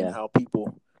today, and Yeah. how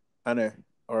people kind of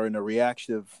are in a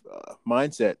reactive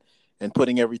mindset and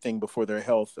putting everything before their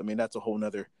health. I mean, that's a whole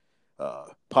nother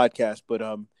podcast. But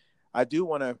I do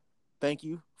want to thank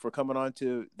you for coming on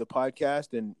to the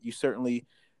podcast, and you certainly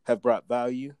have brought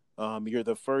value. You're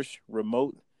the first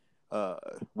remote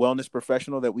wellness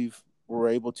professional that were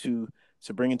able to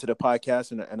bring into the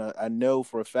podcast, and I know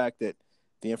for a fact that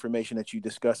the information that you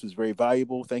discussed is very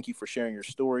valuable. Thank you for sharing your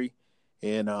story,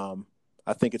 and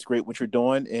I think it's great what you're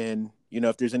doing. And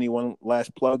if there's any one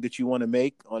last plug that you want to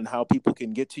make on how people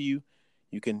can get to you,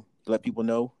 you can let people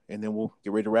know, and then we'll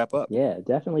get ready to wrap up. Yeah,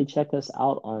 definitely check us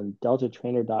out on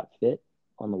deltatrainer.fit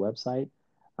on the website.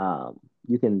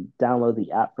 You can download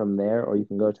the app from there, or you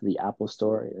can go to the Apple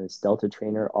Store, and it's Delta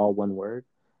Trainer, all one word.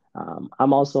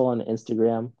 I'm also on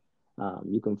Instagram.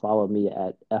 You can follow me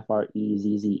at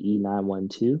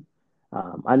FREZZE912.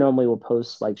 I normally will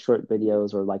post like short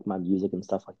videos or like my music and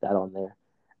stuff like that on there.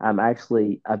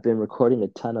 I've been recording a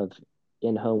ton of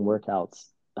in-home workouts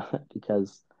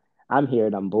because I'm here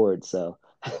and I'm bored. So,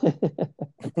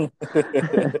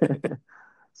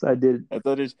 so I did I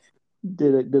thought it's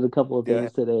did a couple of yeah.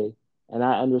 things today, and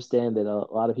I understand that a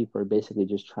lot of people are basically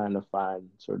just trying to find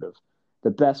sort of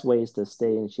the best ways to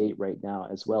stay in shape right now,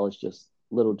 as well as just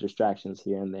little distractions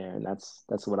here and there, and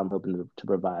that's what I'm hoping to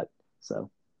provide. So,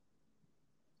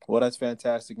 Well, that's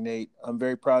fantastic, Nate. I'm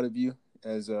very proud of you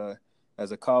as a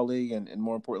colleague, and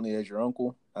more importantly, as your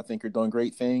uncle. I think you're doing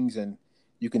great things, and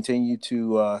you continue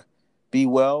to be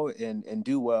well and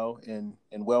do well, and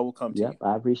well will come to yep, you.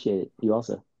 I appreciate it. You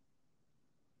also.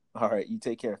 All right. You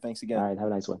take care. Thanks All again. right, have a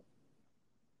nice one.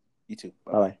 You too.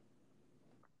 Bye bye.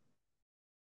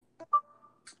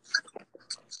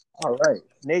 All right.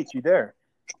 Nate, you there?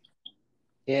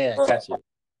 Yeah, I got you.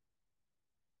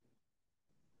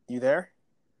 You there?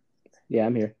 Yeah,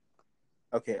 I'm here.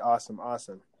 Okay. Awesome.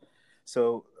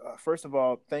 So, first of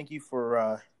all, thank you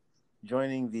for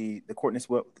joining the Courtney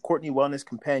Wellness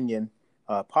Companion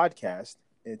podcast.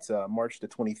 It's March the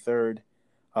 23rd,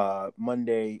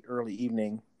 Monday early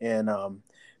evening, and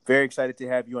very excited to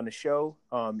have you on the show.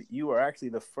 You are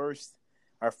actually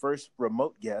our first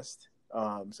remote guest.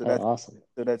 So awesome.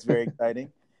 So that's very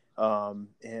exciting.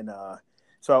 And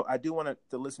so I do want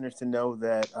the listeners to know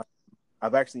that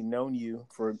I've actually known you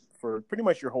for pretty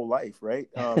much your whole life, right?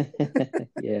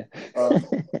 Yeah.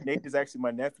 Nate is actually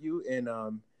my nephew, and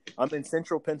I'm in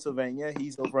central Pennsylvania.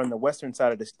 He's over on the western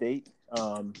side of the state,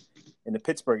 in the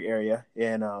Pittsburgh area,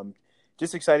 and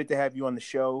just excited to have you on the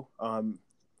show.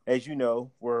 As you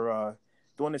know, we're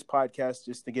doing this podcast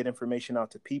just to get information out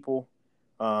to people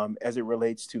as it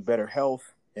relates to better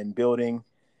health and building,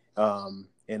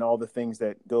 and all the things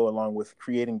that go along with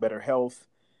creating better health,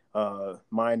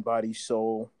 mind, body,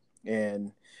 soul,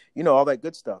 and all that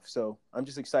good stuff. So I'm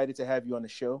just excited to have you on the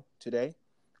show today,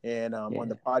 and on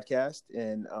the podcast.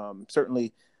 And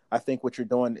certainly, I think what you're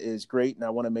doing is great, and I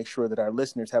want to make sure that our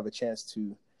listeners have a chance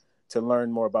to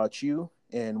learn more about you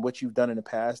and what you've done in the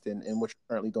past, and what you're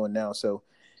currently doing now. So,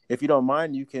 if you don't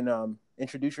mind, you can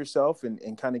introduce yourself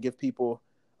and kind of give people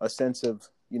a sense of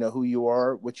who you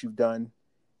are, what you've done,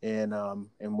 and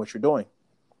what you're doing.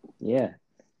 Yeah.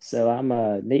 So I'm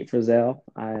Nate Frizzell.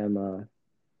 I am a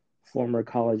former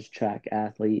college track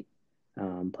athlete.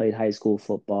 Played high school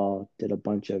football, did a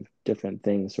bunch of different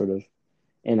things sort of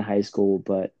in high school,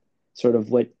 but sort of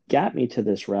what got me to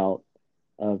this route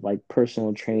of like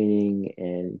personal training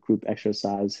and group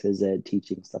exercise, phys ed,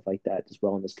 teaching, stuff like that, as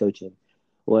wellness coaching,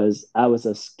 was I was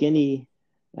a skinny,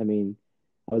 I mean,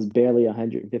 I was barely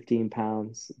 115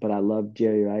 pounds, but I loved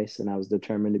Jerry Rice and I was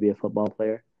determined to be a football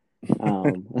player.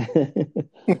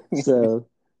 So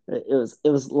it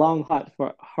was long,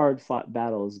 hard fought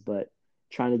battles, but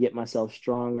trying to get myself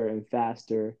stronger and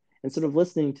faster, and sort of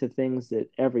listening to things that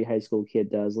every high school kid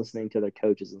does, listening to their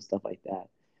coaches and stuff like that,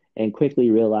 and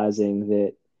quickly realizing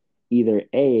that either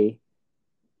A,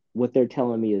 what they're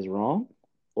telling me is wrong,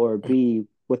 or B,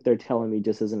 what they're telling me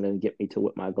just isn't going to get me to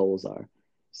what my goals are.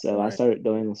 So Right. I started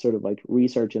doing sort of like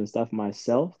research and stuff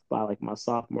myself by like my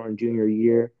sophomore and junior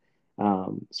year.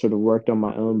 Sort of worked on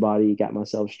my own body, got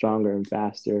myself stronger and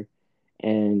faster.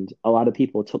 And a lot of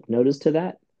people took notice to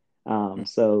that.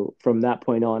 So from that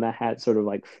point on, I had sort of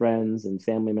like friends and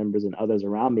family members and others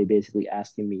around me basically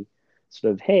asking me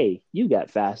sort of, hey, you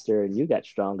got faster and you got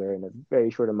stronger in a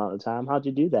very short amount of time. How'd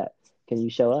you do that? Can you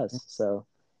show us? So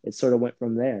it sort of went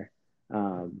from there.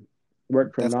 Um,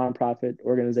 Worked for That's nonprofit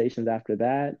organizations after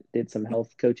that, did some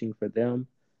health coaching for them.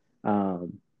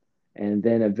 Um, and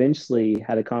then eventually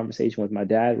had a conversation with my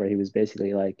dad where he was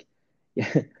basically like,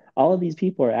 yeah, all of these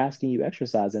people are asking you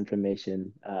exercise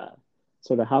information.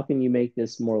 Sort of how can you make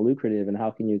this more lucrative and how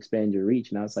can you expand your reach?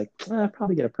 And I was like, I'll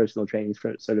probably get a personal training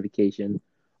certification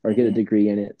or get a mm-hmm. degree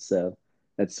in it. So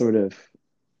that's sort of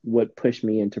what pushed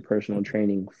me into personal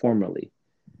training formally.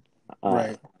 Uh,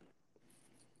 Right.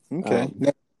 Okay. um,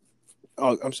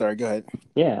 Oh, I'm sorry. Go ahead.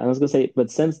 yeah, I was gonna say, but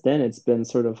since then it's been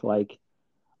sort of like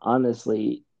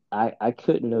honestly, I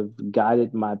couldn't have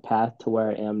guided my path to where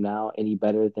I am now any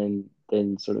better than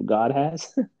sort of God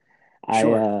has. I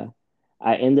Sure. uh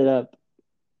I ended up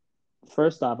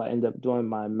first off I ended up doing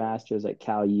my master's at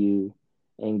Cal U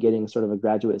and getting sort of a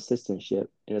graduate assistantship,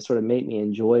 and it sort of made me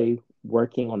enjoy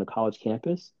working on the college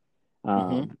campus.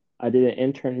 Mm-hmm. I did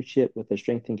an internship with the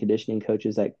strength and conditioning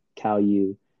coaches at Cal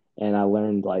U, and I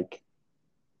learned like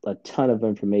a ton of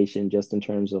information just in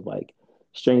terms of like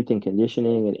strength and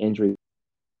conditioning and injury.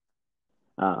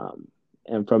 Um,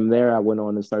 and from there, I went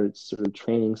on and started sort of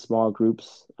training small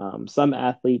groups, some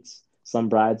athletes, some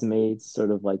bridesmaids,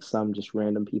 sort of like some just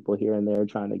random people here and there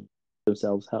trying to get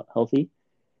themselves healthy.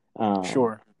 Um,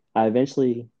 Sure. I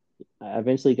eventually, I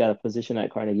eventually got a position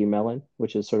at Carnegie Mellon,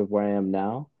 which is sort of where I am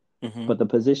now. Mm-hmm. But the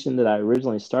position that I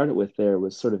originally started with there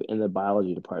was sort of in the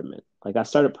biology department. Like I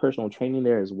started personal training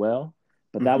there as well,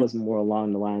 but that Mm-hmm. was more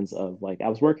along the lines of like I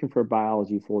was working for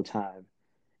biology full time.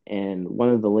 And one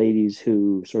of the ladies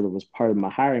who sort of was part of my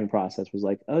hiring process was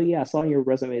like, "Oh yeah, I saw on your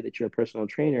resume that you're a personal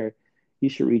trainer. You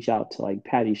should reach out to like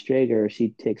Patty Strager. She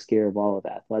takes care of all of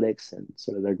athletics and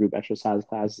sort of their group exercise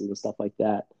classes and stuff like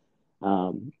that.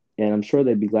 And I'm sure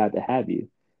they'd be glad to have you."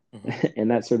 Mm-hmm.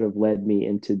 And that sort of led me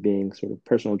into being sort of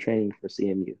personal training for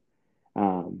CMU.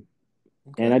 Um,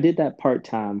 and Okay. I did that part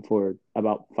time for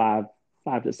about 5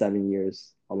 to 7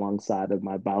 years alongside of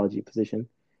my biology position.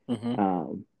 Mm-hmm.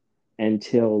 Um,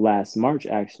 until last March,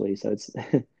 actually. So it's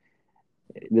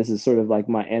this is sort of like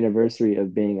my anniversary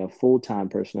of being a full-time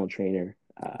personal trainer.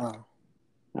 Wow.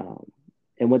 Um,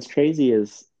 and what's crazy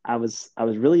is I was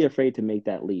really afraid to make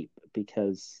that leap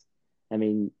because I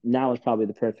mean now is probably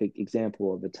the perfect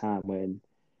example of a time when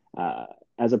uh,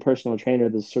 as a personal trainer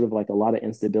there's sort of like a lot of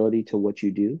instability to what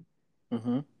you do.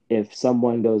 Mm-hmm. If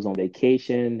someone goes on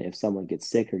vacation, if someone gets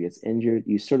sick or gets injured,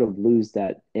 you sort of lose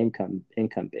that income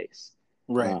base.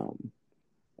 Right. Um,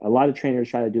 a lot of trainers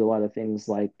try to do a lot of things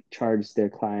like charge their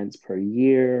clients per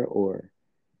year or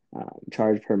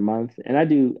charge per month, and I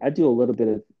do a little bit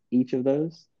of each of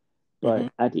those. Mm-hmm.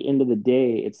 But at the end of the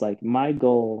day, it's like my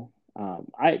goal.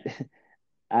 I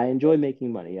I enjoy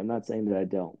making money. I'm not saying that I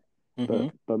don't, Mm-hmm.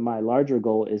 but my larger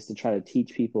goal is to try to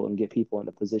teach people and get people in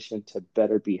a position to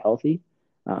better be healthy.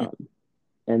 Um,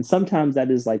 and sometimes that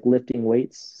is like lifting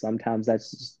weights. Sometimes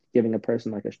that's just giving a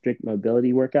person like a strict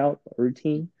mobility workout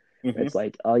routine. Mm-hmm. It's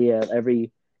like, oh yeah,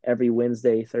 every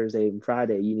Wednesday, Thursday, and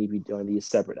Friday, you need to be doing these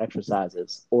separate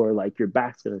exercises, or like your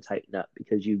back's going to tighten up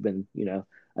because you've been,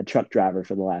 a truck driver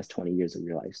for the last 20 years of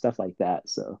your life, stuff like that.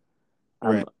 So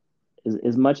I'm Right.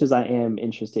 as much as I am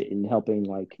interested in helping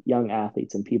like young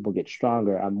athletes and people get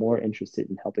stronger, I'm more interested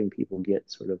in helping people get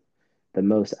sort of the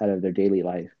most out of their daily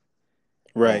life.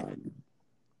 Right. Um,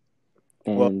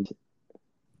 Well, and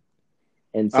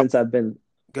and I, since I've been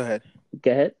go ahead.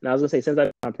 go ahead. And I was gonna say since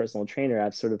I've been a personal trainer,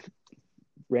 I've sort of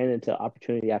ran into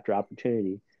opportunity after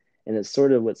opportunity, and it's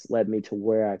sort of what's led me to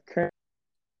where I currently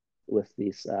with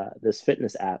this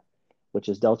fitness app, which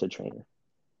is Delta Trainer.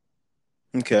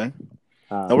 Okay.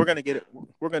 Now Um, we're gonna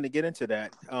get into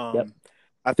that. yep.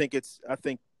 I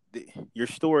think your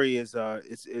story is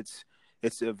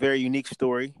it's a very unique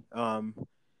story.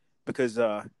 Because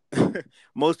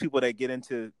most people that get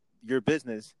into your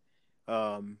business,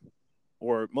 um,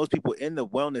 or most people in the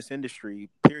wellness industry,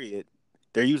 period,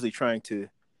 they're usually trying to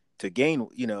gain,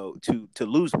 to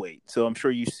lose weight. So I'm sure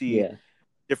you see Yeah.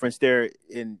 difference there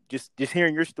in just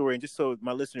hearing your story, and just so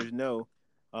my listeners know,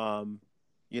 um,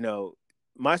 you know,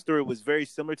 my story was very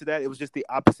similar to that. It was just the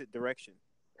opposite direction.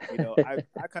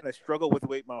 I kind of struggled with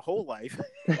weight my whole life,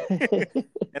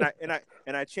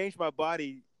 and I changed my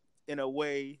body in a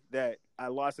way that I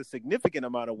lost a significant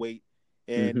amount of weight,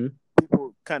 and hmm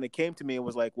people kind of came to me and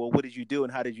was like, "Well, what did you do,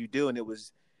 and how did you do?" And it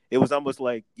was almost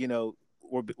like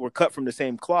we're cut from the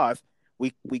same cloth.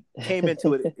 We came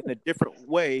into it in a different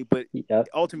way, but Yep.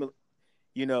 ultimately,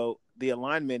 the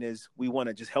alignment is we want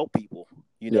to just help people,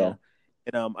 Yeah.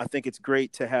 and I think it's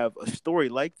great to have a story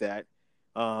like that,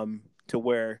 to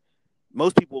where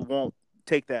most people won't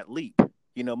take that leap.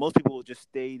 most people would just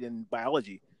stayed in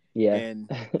biology, Yeah. and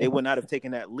they would not have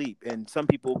taken that leap. And some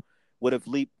people would have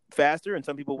leaped faster, and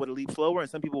some people would have leaped slower, and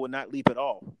some people would not leap at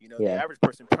all. The Yeah. average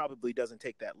person probably doesn't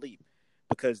take that leap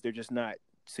because they're just not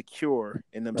secure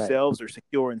in Right. themselves or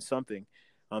secure in something.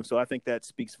 So I think that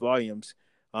speaks volumes.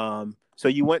 So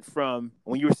you went from,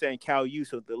 when you were saying Cal U,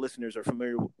 so the listeners are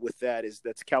familiar with that,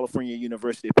 that's California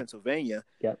University of Pennsylvania.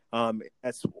 Yep.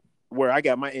 That's where I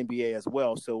got my MBA as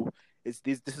well. So this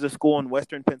is a school in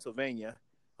Western Pennsylvania,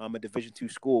 a Division II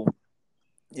school.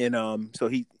 And so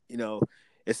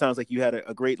it sounds like you had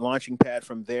a great launching pad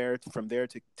from there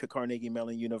to Carnegie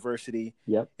Mellon University.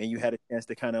 Yep. And you had a chance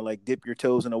to kind of like dip your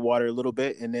toes in the water a little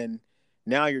bit. And then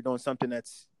now you're doing something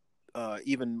that's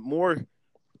even more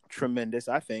tremendous,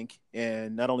 I think.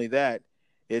 And not only that,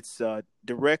 it's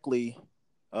directly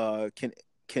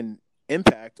can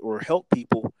impact or help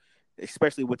people,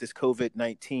 especially with this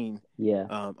COVID-19.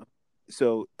 Yeah.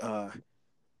 So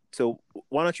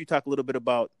why don't you talk a little bit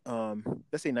about,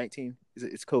 let's say 19?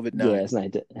 It's COVID-9. Yeah, it's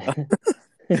 19.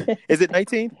 Is it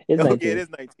 19? It's 19. Okay, it is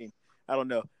 19. I don't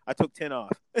know. I took 10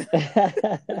 off.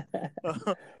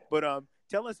 But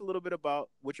tell us a little bit about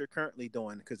what you're currently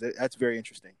doing, because that's very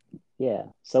interesting. Yeah.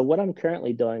 So what I'm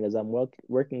currently doing is I'm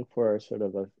working for sort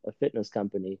of a fitness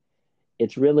company.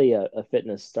 It's really a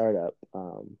fitness startup.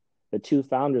 The two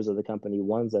founders of the company,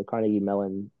 one's a Carnegie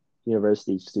Mellon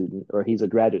University student, or he's a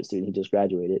graduate student. He just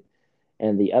graduated.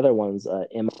 And the other one's an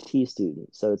MIT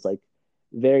student. So it's like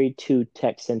very two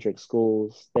tech-centric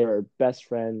schools. They were best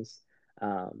friends.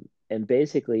 And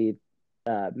basically,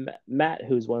 Matt,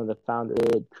 who's one of the founders,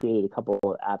 had created a couple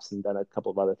of apps and done a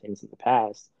couple of other things in the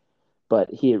past. But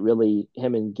him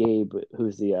and Gabe,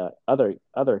 who's the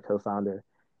other co-founder,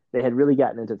 they had really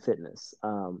gotten into fitness.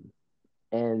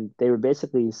 And they were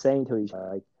basically saying to each other,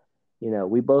 like,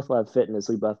 we both love fitness,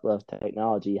 we both love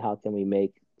technology. How can we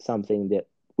make something that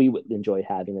we would enjoy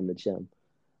having in the gym?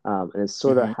 And it's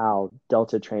sort of how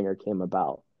Delta Trainer came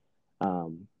about.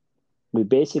 We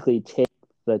basically take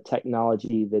the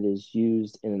technology that is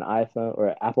used in an iPhone or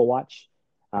an Apple Watch.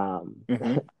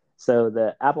 So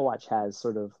the Apple Watch has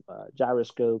sort of a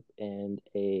gyroscope and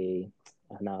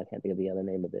now I can't think of the other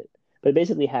name of it, but it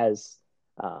basically has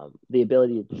the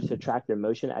ability to track your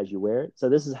motion as you wear it. So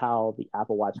this is how the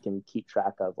Apple Watch can keep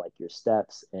track of like your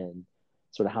steps and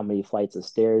sort of how many flights of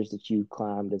stairs that you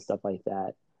climbed and stuff like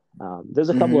that. There's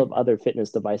a couple of other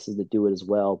fitness devices that do it as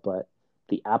well, but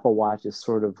the Apple Watch is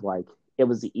sort of like, it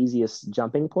was the easiest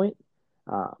jumping point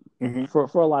for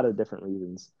a lot of different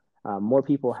reasons. More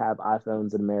people have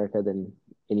iPhones in America than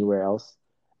anywhere else.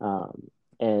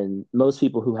 And most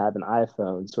people who have an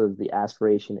iPhone, sort of the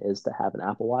aspiration is to have an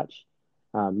Apple Watch.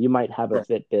 You might have a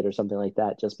Fitbit or something like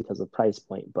that just because of price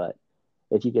point, but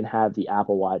if you can have the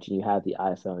Apple Watch and you have the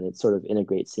iPhone, it sort of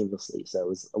integrates seamlessly. So it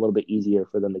was a little bit easier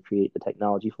for them to create the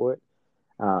technology for it.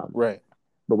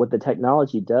 But what the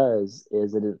technology does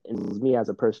is it enables me as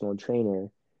a personal trainer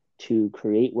to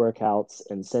create workouts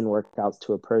and send workouts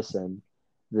to a person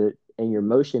and your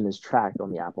motion is tracked on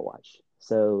the Apple Watch.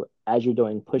 So as you're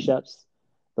doing push-ups,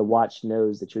 the watch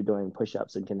knows that you're doing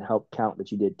push-ups and can help count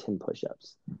that you did 10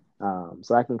 push-ups.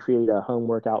 So I can create a home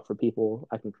workout for people.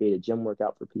 I can create a gym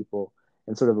workout for people,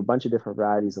 and sort of a bunch of different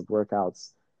varieties of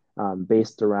workouts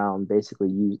based around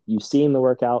basically you seeing the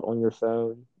workout on your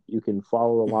phone. You can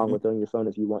follow along with it on your phone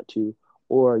if you want to,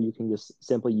 or you can just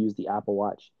simply use the Apple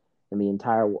Watch, and the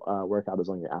entire workout is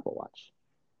on your Apple Watch.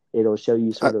 It'll show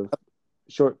you sort of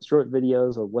short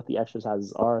videos of what the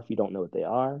exercises are if you don't know what they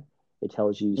are. It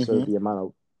tells you sort of the amount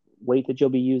of weight that you'll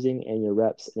be using and your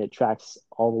reps, and it tracks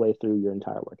all the way through your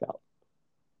entire workout.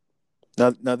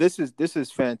 Now this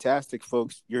is fantastic,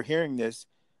 folks. You're hearing this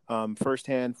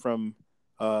firsthand from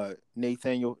Nate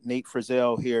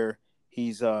Frizzell here.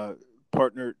 He's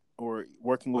partnered or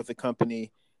working with a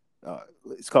company.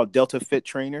 It's called Delta Fit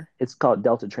Trainer. It's called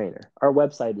Delta Trainer. Our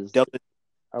website is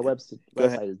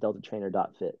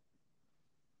deltatrainer.fit.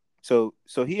 So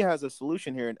he has a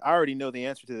solution here, and I already know the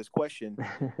answer to this question,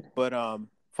 but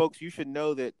folks, you should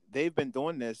know that they've been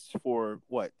doing this for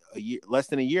less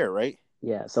than a year, right?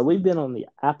 Yeah, so we've been on the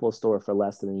Apple Store for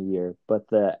less than a year, but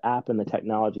the app and the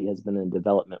technology has been in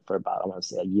development for about, I want to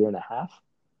say, a year and a half.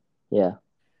 Yeah.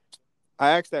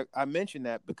 I mentioned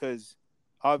that because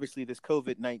obviously this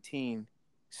COVID-19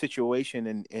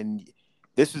 situation and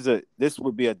this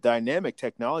would be a dynamic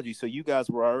technology. So you guys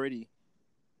were already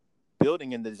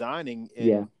building and designing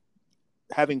and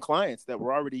having clients that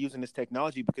were already using this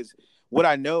technology, because what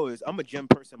I know is I'm a gym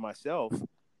person myself,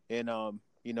 and I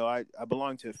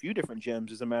belong to a few different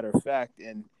gyms, as a matter of fact,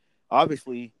 and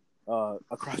obviously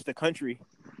across the country,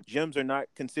 gyms are not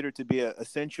considered to be an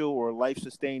essential or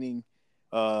life-sustaining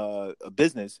a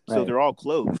business, so Right. they're all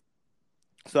closed.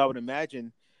 So I would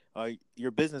imagine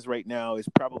your business right now is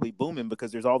probably booming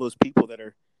because there's all those people that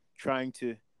are trying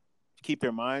to keep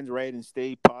their minds right and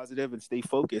stay positive and stay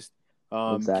focused.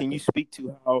 Can you Exactly. speak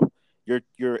to how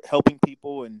you're helping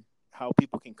people and how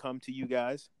people can come to you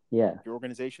guys, Yeah. your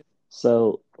organization?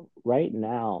 So right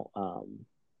now,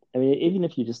 I mean, even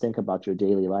if you just think about your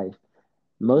daily life,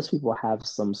 most people have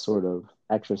some sort of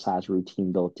exercise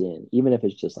routine built in, even if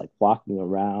it's just like walking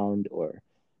around or,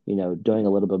 doing a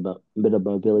little bit of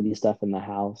mobility stuff in the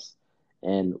house.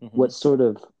 And Mm-hmm. what sort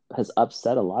of has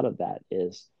upset a lot of that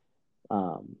is,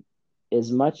 um,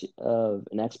 as much of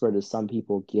an expert as some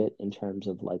people get in terms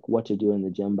of like what to do in the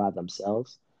gym by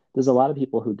themselves, there's a lot of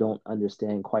people who don't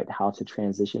understand quite how to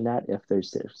transition that if their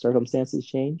circumstances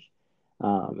change.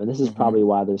 And this is Mm-hmm. probably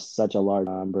why there's such a large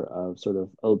number of sort of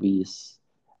obese,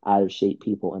 out of shape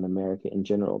people in America in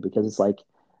general, because it's like,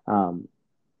 um,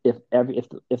 if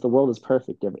the world is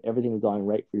perfect, if everything is going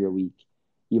right for your week,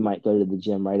 you might go to the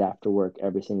gym right after work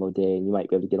every single day, and you might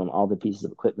be able to get on all the pieces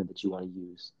of equipment that you want to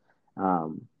use.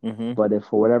 Um, Mm-hmm. but if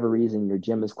for whatever reason your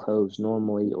gym is closed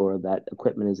normally, or that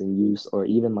equipment is in use, or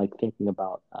even like thinking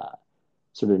about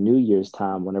sort of New Year's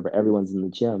time, whenever everyone's in the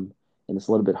gym and it's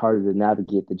a little bit harder to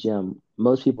navigate the gym,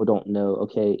 most people don't know,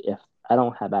 okay, if I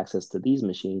don't have access to these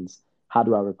machines, how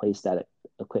do I replace that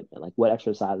equipment? Like, what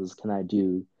exercises can I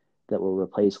do that will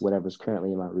replace whatever's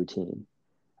currently in my routine?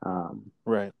 Um,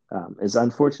 Right. as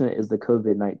unfortunate as the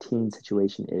COVID-19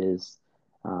 situation is,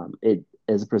 it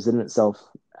has presented itself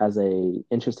as a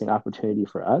interesting opportunity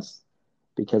for us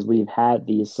because we've had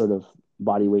these sort of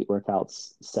body weight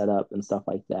workouts set up and stuff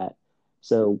like that.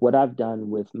 So what I've done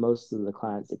with most of the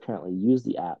clients that currently use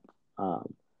the app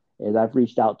is I've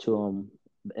reached out to them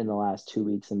in the last 2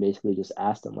 weeks and basically just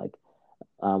asked them like,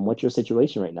 what's your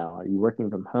situation right now? Are you working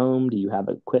from home? Do you have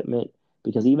equipment?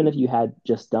 Because even if you had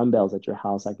just dumbbells at your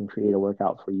house, I can create a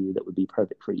workout for you that would be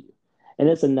perfect for you. And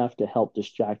it's enough to help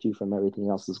distract you from everything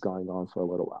else that's going on for a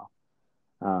little while.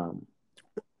 Um,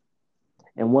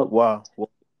 and Wow.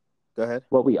 Well, go ahead.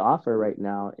 what we offer right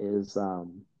now is,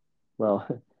 well,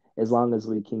 as long as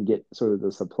we can get sort of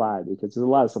the supply, because there's a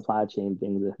lot of supply chain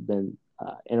things that have been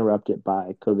interrupted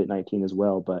by COVID-19 as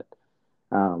well. But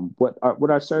what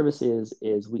our service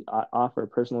is we offer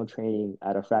personal training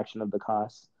at a fraction of the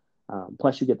cost.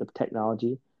 Plus, you get the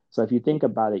technology. So if you think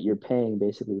about it, you're paying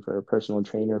basically for a personal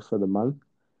trainer for the month,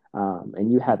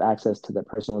 and you have access to the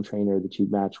personal trainer that you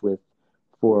match with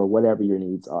for whatever your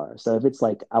needs are. So if it's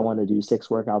like I want to do 6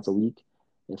 workouts a week,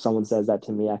 if someone says that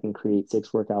to me, I can create 6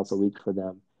 workouts a week for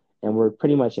them. And we're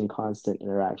pretty much in constant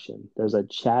interaction. There's a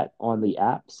chat on the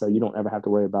app, so you don't ever have to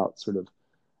worry about sort of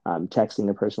texting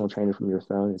a personal trainer from your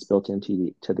phone. It's built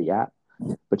into the app.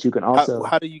 But you can also,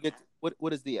 How do you get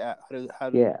what is the app? How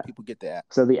do yeah. people get the app?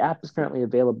 So the app is currently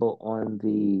available on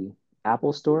the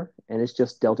Apple Store, and it's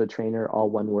just Delta Trainer, all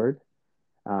one word.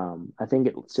 I think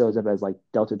it shows up as like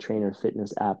Delta Trainer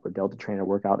Fitness app or Delta Trainer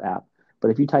Workout app. But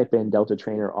if you type in Delta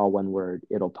Trainer, all one word,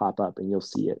 it'll pop up and you'll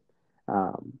see it.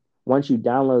 Once you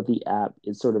download the app,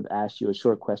 it sort of asks you a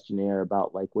short questionnaire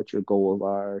about like what your goals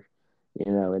are,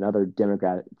 and other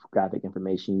demographic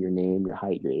information, your name, your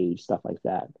height, your age, stuff like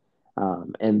that.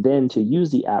 And then to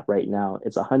use the app right now,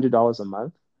 it's $100 a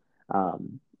month.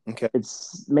 Um, Okay.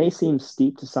 it's may seem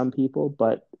steep to some people,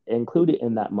 but included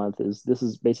in that month is this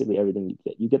is basically everything you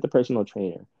get. You get the personal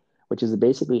trainer, which is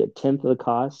basically a tenth of the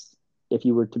cost if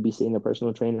you were to be seeing a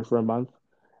personal trainer for a month.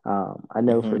 I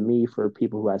know Mm-hmm. for me, for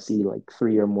people who I see like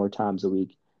 3 or more times a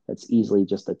week, that's easily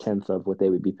just a tenth of what they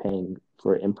would be paying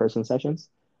for in-person sessions.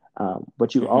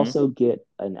 But you Mm-hmm. also get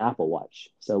an Apple Watch.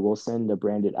 So we'll send a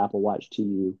branded Apple Watch to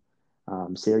you,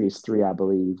 Series 3, I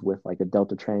believe, with like a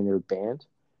Delta Trainer band.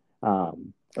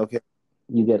 Um, Okay.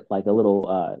 you get like a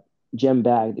little gym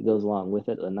bag that goes along with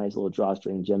it, a nice little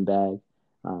drawstring gym bag.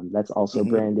 That's also Mm-hmm.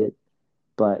 branded.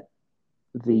 But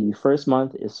the first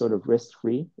month is sort of risk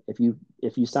free. If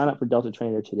you sign up for Delta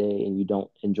Trainer today and you don't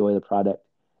enjoy the product,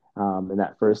 in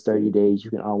that first 30 days, you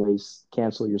can always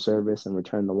cancel your service and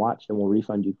return the watch, and we'll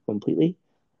refund you completely.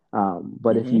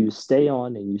 But if Mm-hmm. you stay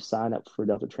on and you sign up for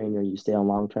Delta Trainer and you stay on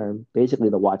long term, basically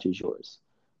the watch is yours.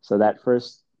 So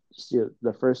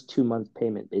the first 2 months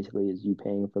payment basically is you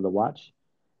paying for the watch,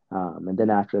 and then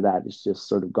after that, it's just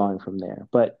sort of going from there.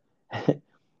 But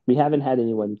we haven't had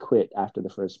anyone quit after the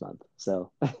first month.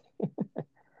 So,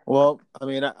 Well, I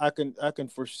mean, I can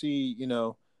foresee,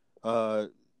 uh,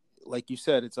 like you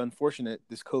said, it's unfortunate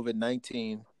this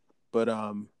COVID-19, but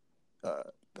uh,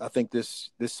 I think this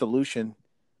solution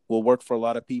will work for a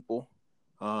lot of people.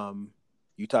 Um,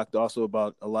 you talked also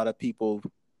about a lot of people,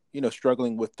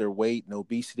 struggling with their weight and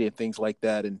obesity and things like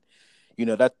that, and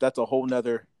that's a whole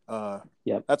nother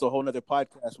Yep. that's a whole nother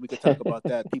podcast. We could talk about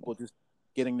that. People just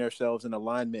getting themselves in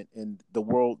alignment in the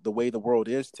world, the way the world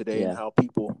is today, and Yeah. how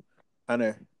people kind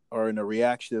of are in a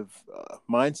reactive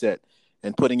mindset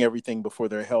and putting everything before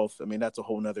their health. I mean, that's a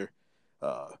whole nother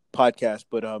podcast.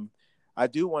 But I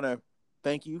do want to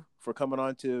thank you for coming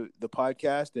on to the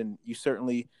podcast, and you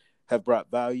certainly have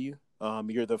brought value.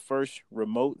 You're the first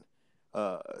remote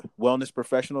wellness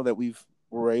professional that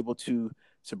were able to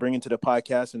bring into the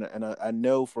podcast, and I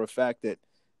know for a fact that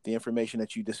the information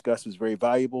that you discussed was very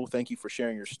valuable. Thank you for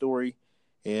sharing your story,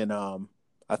 and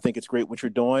I think it's great what you're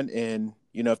doing. And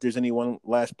if there's any one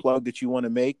last plug that you want to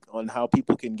make on how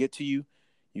people can get to you,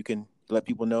 you can let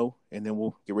people know, and then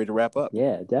we'll get ready to wrap up.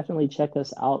 Yeah, definitely check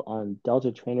us out on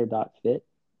deltatrainer.fit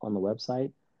on the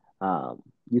website.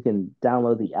 You can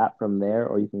download the app from there,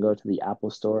 or you can go to the Apple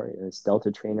Store, and it's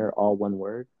Delta Trainer, all one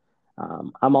word.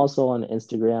 I'm also on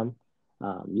Instagram.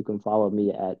 You can follow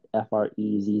me at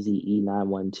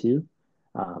FREZZE912.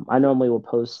 I normally will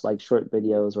post like short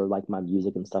videos or like my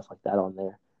music and stuff like that on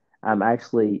there.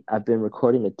 I've been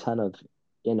recording a ton of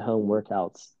in-home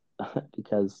workouts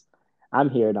because I'm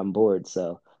here and I'm bored.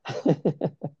 So,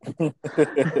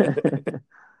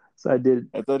 so I did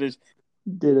I thought it's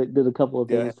did a couple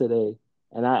of yeah. things today,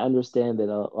 and I understand that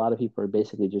a lot of people are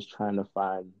basically just trying to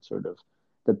find sort of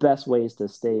the best ways to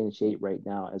stay in shape right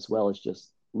now, as well as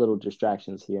just little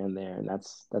distractions here and there, and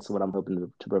that's what I'm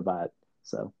hoping to provide.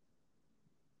 So,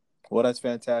 Well, that's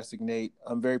fantastic, Nate.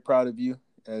 I'm very proud of you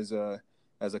as a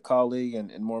colleague,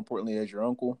 and more importantly, as your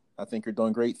uncle. I think you're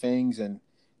doing great things, and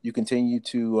you continue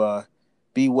to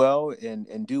be well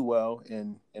and do well,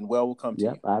 and well will come to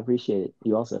yep, you. I appreciate it.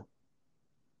 You also.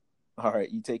 All right,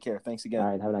 you take care. Thanks All again.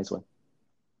 right, have a nice one.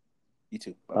 You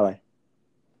too. Bye bye.